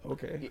Rutgers.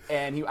 Okay.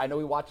 And I know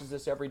he watches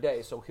this every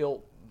day, so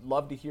he'll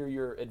love to hear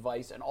your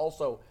advice. And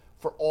also,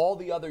 for all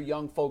the other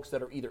young folks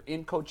that are either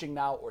in coaching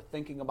now or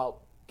thinking about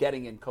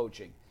getting in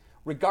coaching,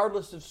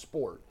 regardless of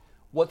sport,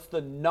 what's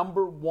the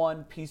number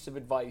one piece of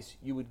advice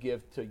you would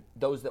give to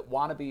those that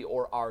want to be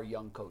or are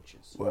young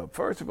coaches? Well,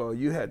 first of all,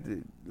 you had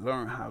to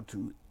learn how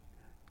to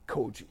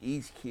coach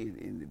each kid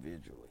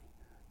individually.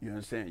 You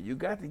understand? You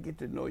got to get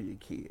to know your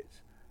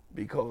kids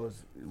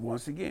because,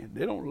 once again,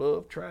 they don't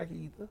love track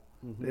either.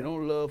 They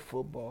don't love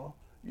football.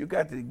 You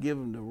got to give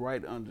them the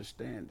right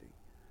understanding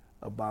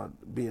about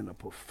being a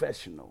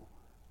professional.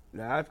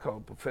 Now, I call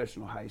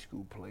professional high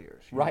school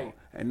players. You know?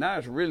 And now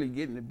it's really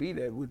getting to be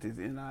that with this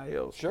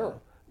NIL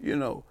stuff.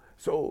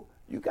 So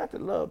you got to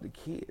love the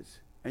kids,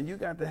 and you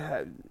got to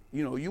have,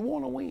 you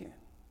want to win.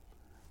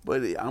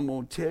 But I'm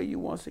going to tell you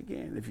once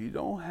again, if you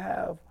don't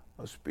have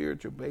a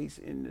spiritual base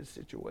in this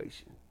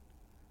situation,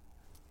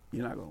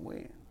 you're not going to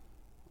win.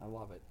 I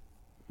love it.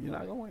 You're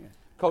not going to win.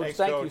 Coach,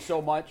 thank you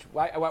so much.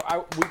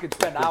 We could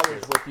spend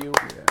hours with you.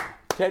 Yeah.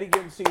 Teddy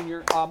Ginn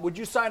Sr., would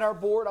you sign our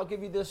board? I'll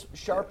give you this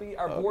Sharpie.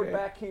 Our board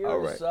back here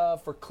is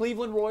for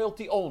Cleveland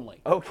royalty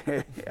only.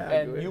 Okay. Yeah,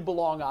 and you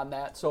belong on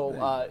that.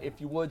 So if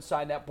you would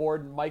sign that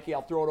board. And Mikey,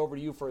 I'll throw it over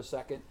to you for a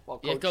second.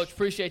 Coach,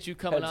 appreciate you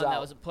coming on.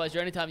 That was a pleasure.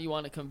 Anytime you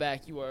want to come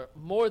back, you are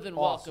more than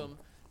welcome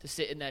to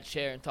sit in that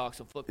chair and talk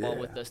some football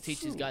with us.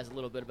 Teach these guys a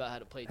little bit about how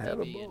to play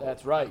DB. And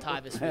that's right.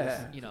 Tyvis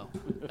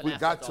was, an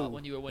afterthought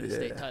when you were winning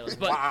state titles.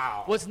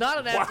 But what's not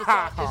an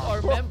afterthought is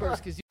our members.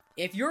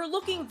 If you're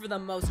looking for the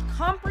most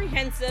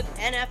comprehensive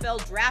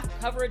NFL draft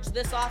coverage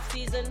this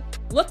offseason,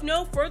 look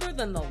no further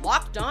than the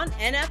Locked On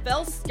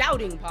NFL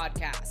Scouting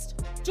Podcast.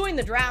 Join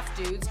the draft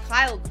dudes,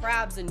 Kyle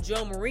Krabs and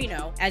Joe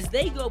Marino, as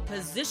they go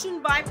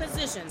position by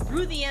position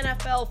through the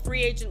NFL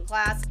free agent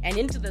class and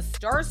into the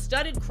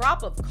star-studded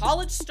crop of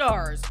college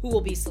stars who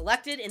will be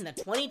selected in the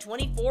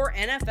 2024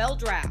 NFL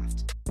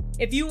Draft.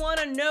 If you want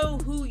to know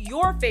who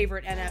your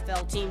favorite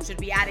NFL team should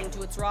be adding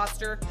to its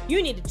roster,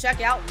 you need to check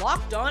out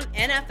Locked On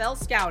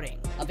NFL Scouting,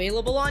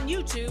 available on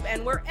YouTube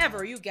and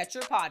wherever you get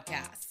your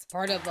podcasts.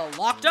 Part of the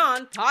Locked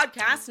On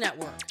Podcast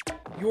Network,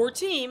 your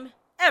team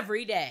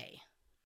every day.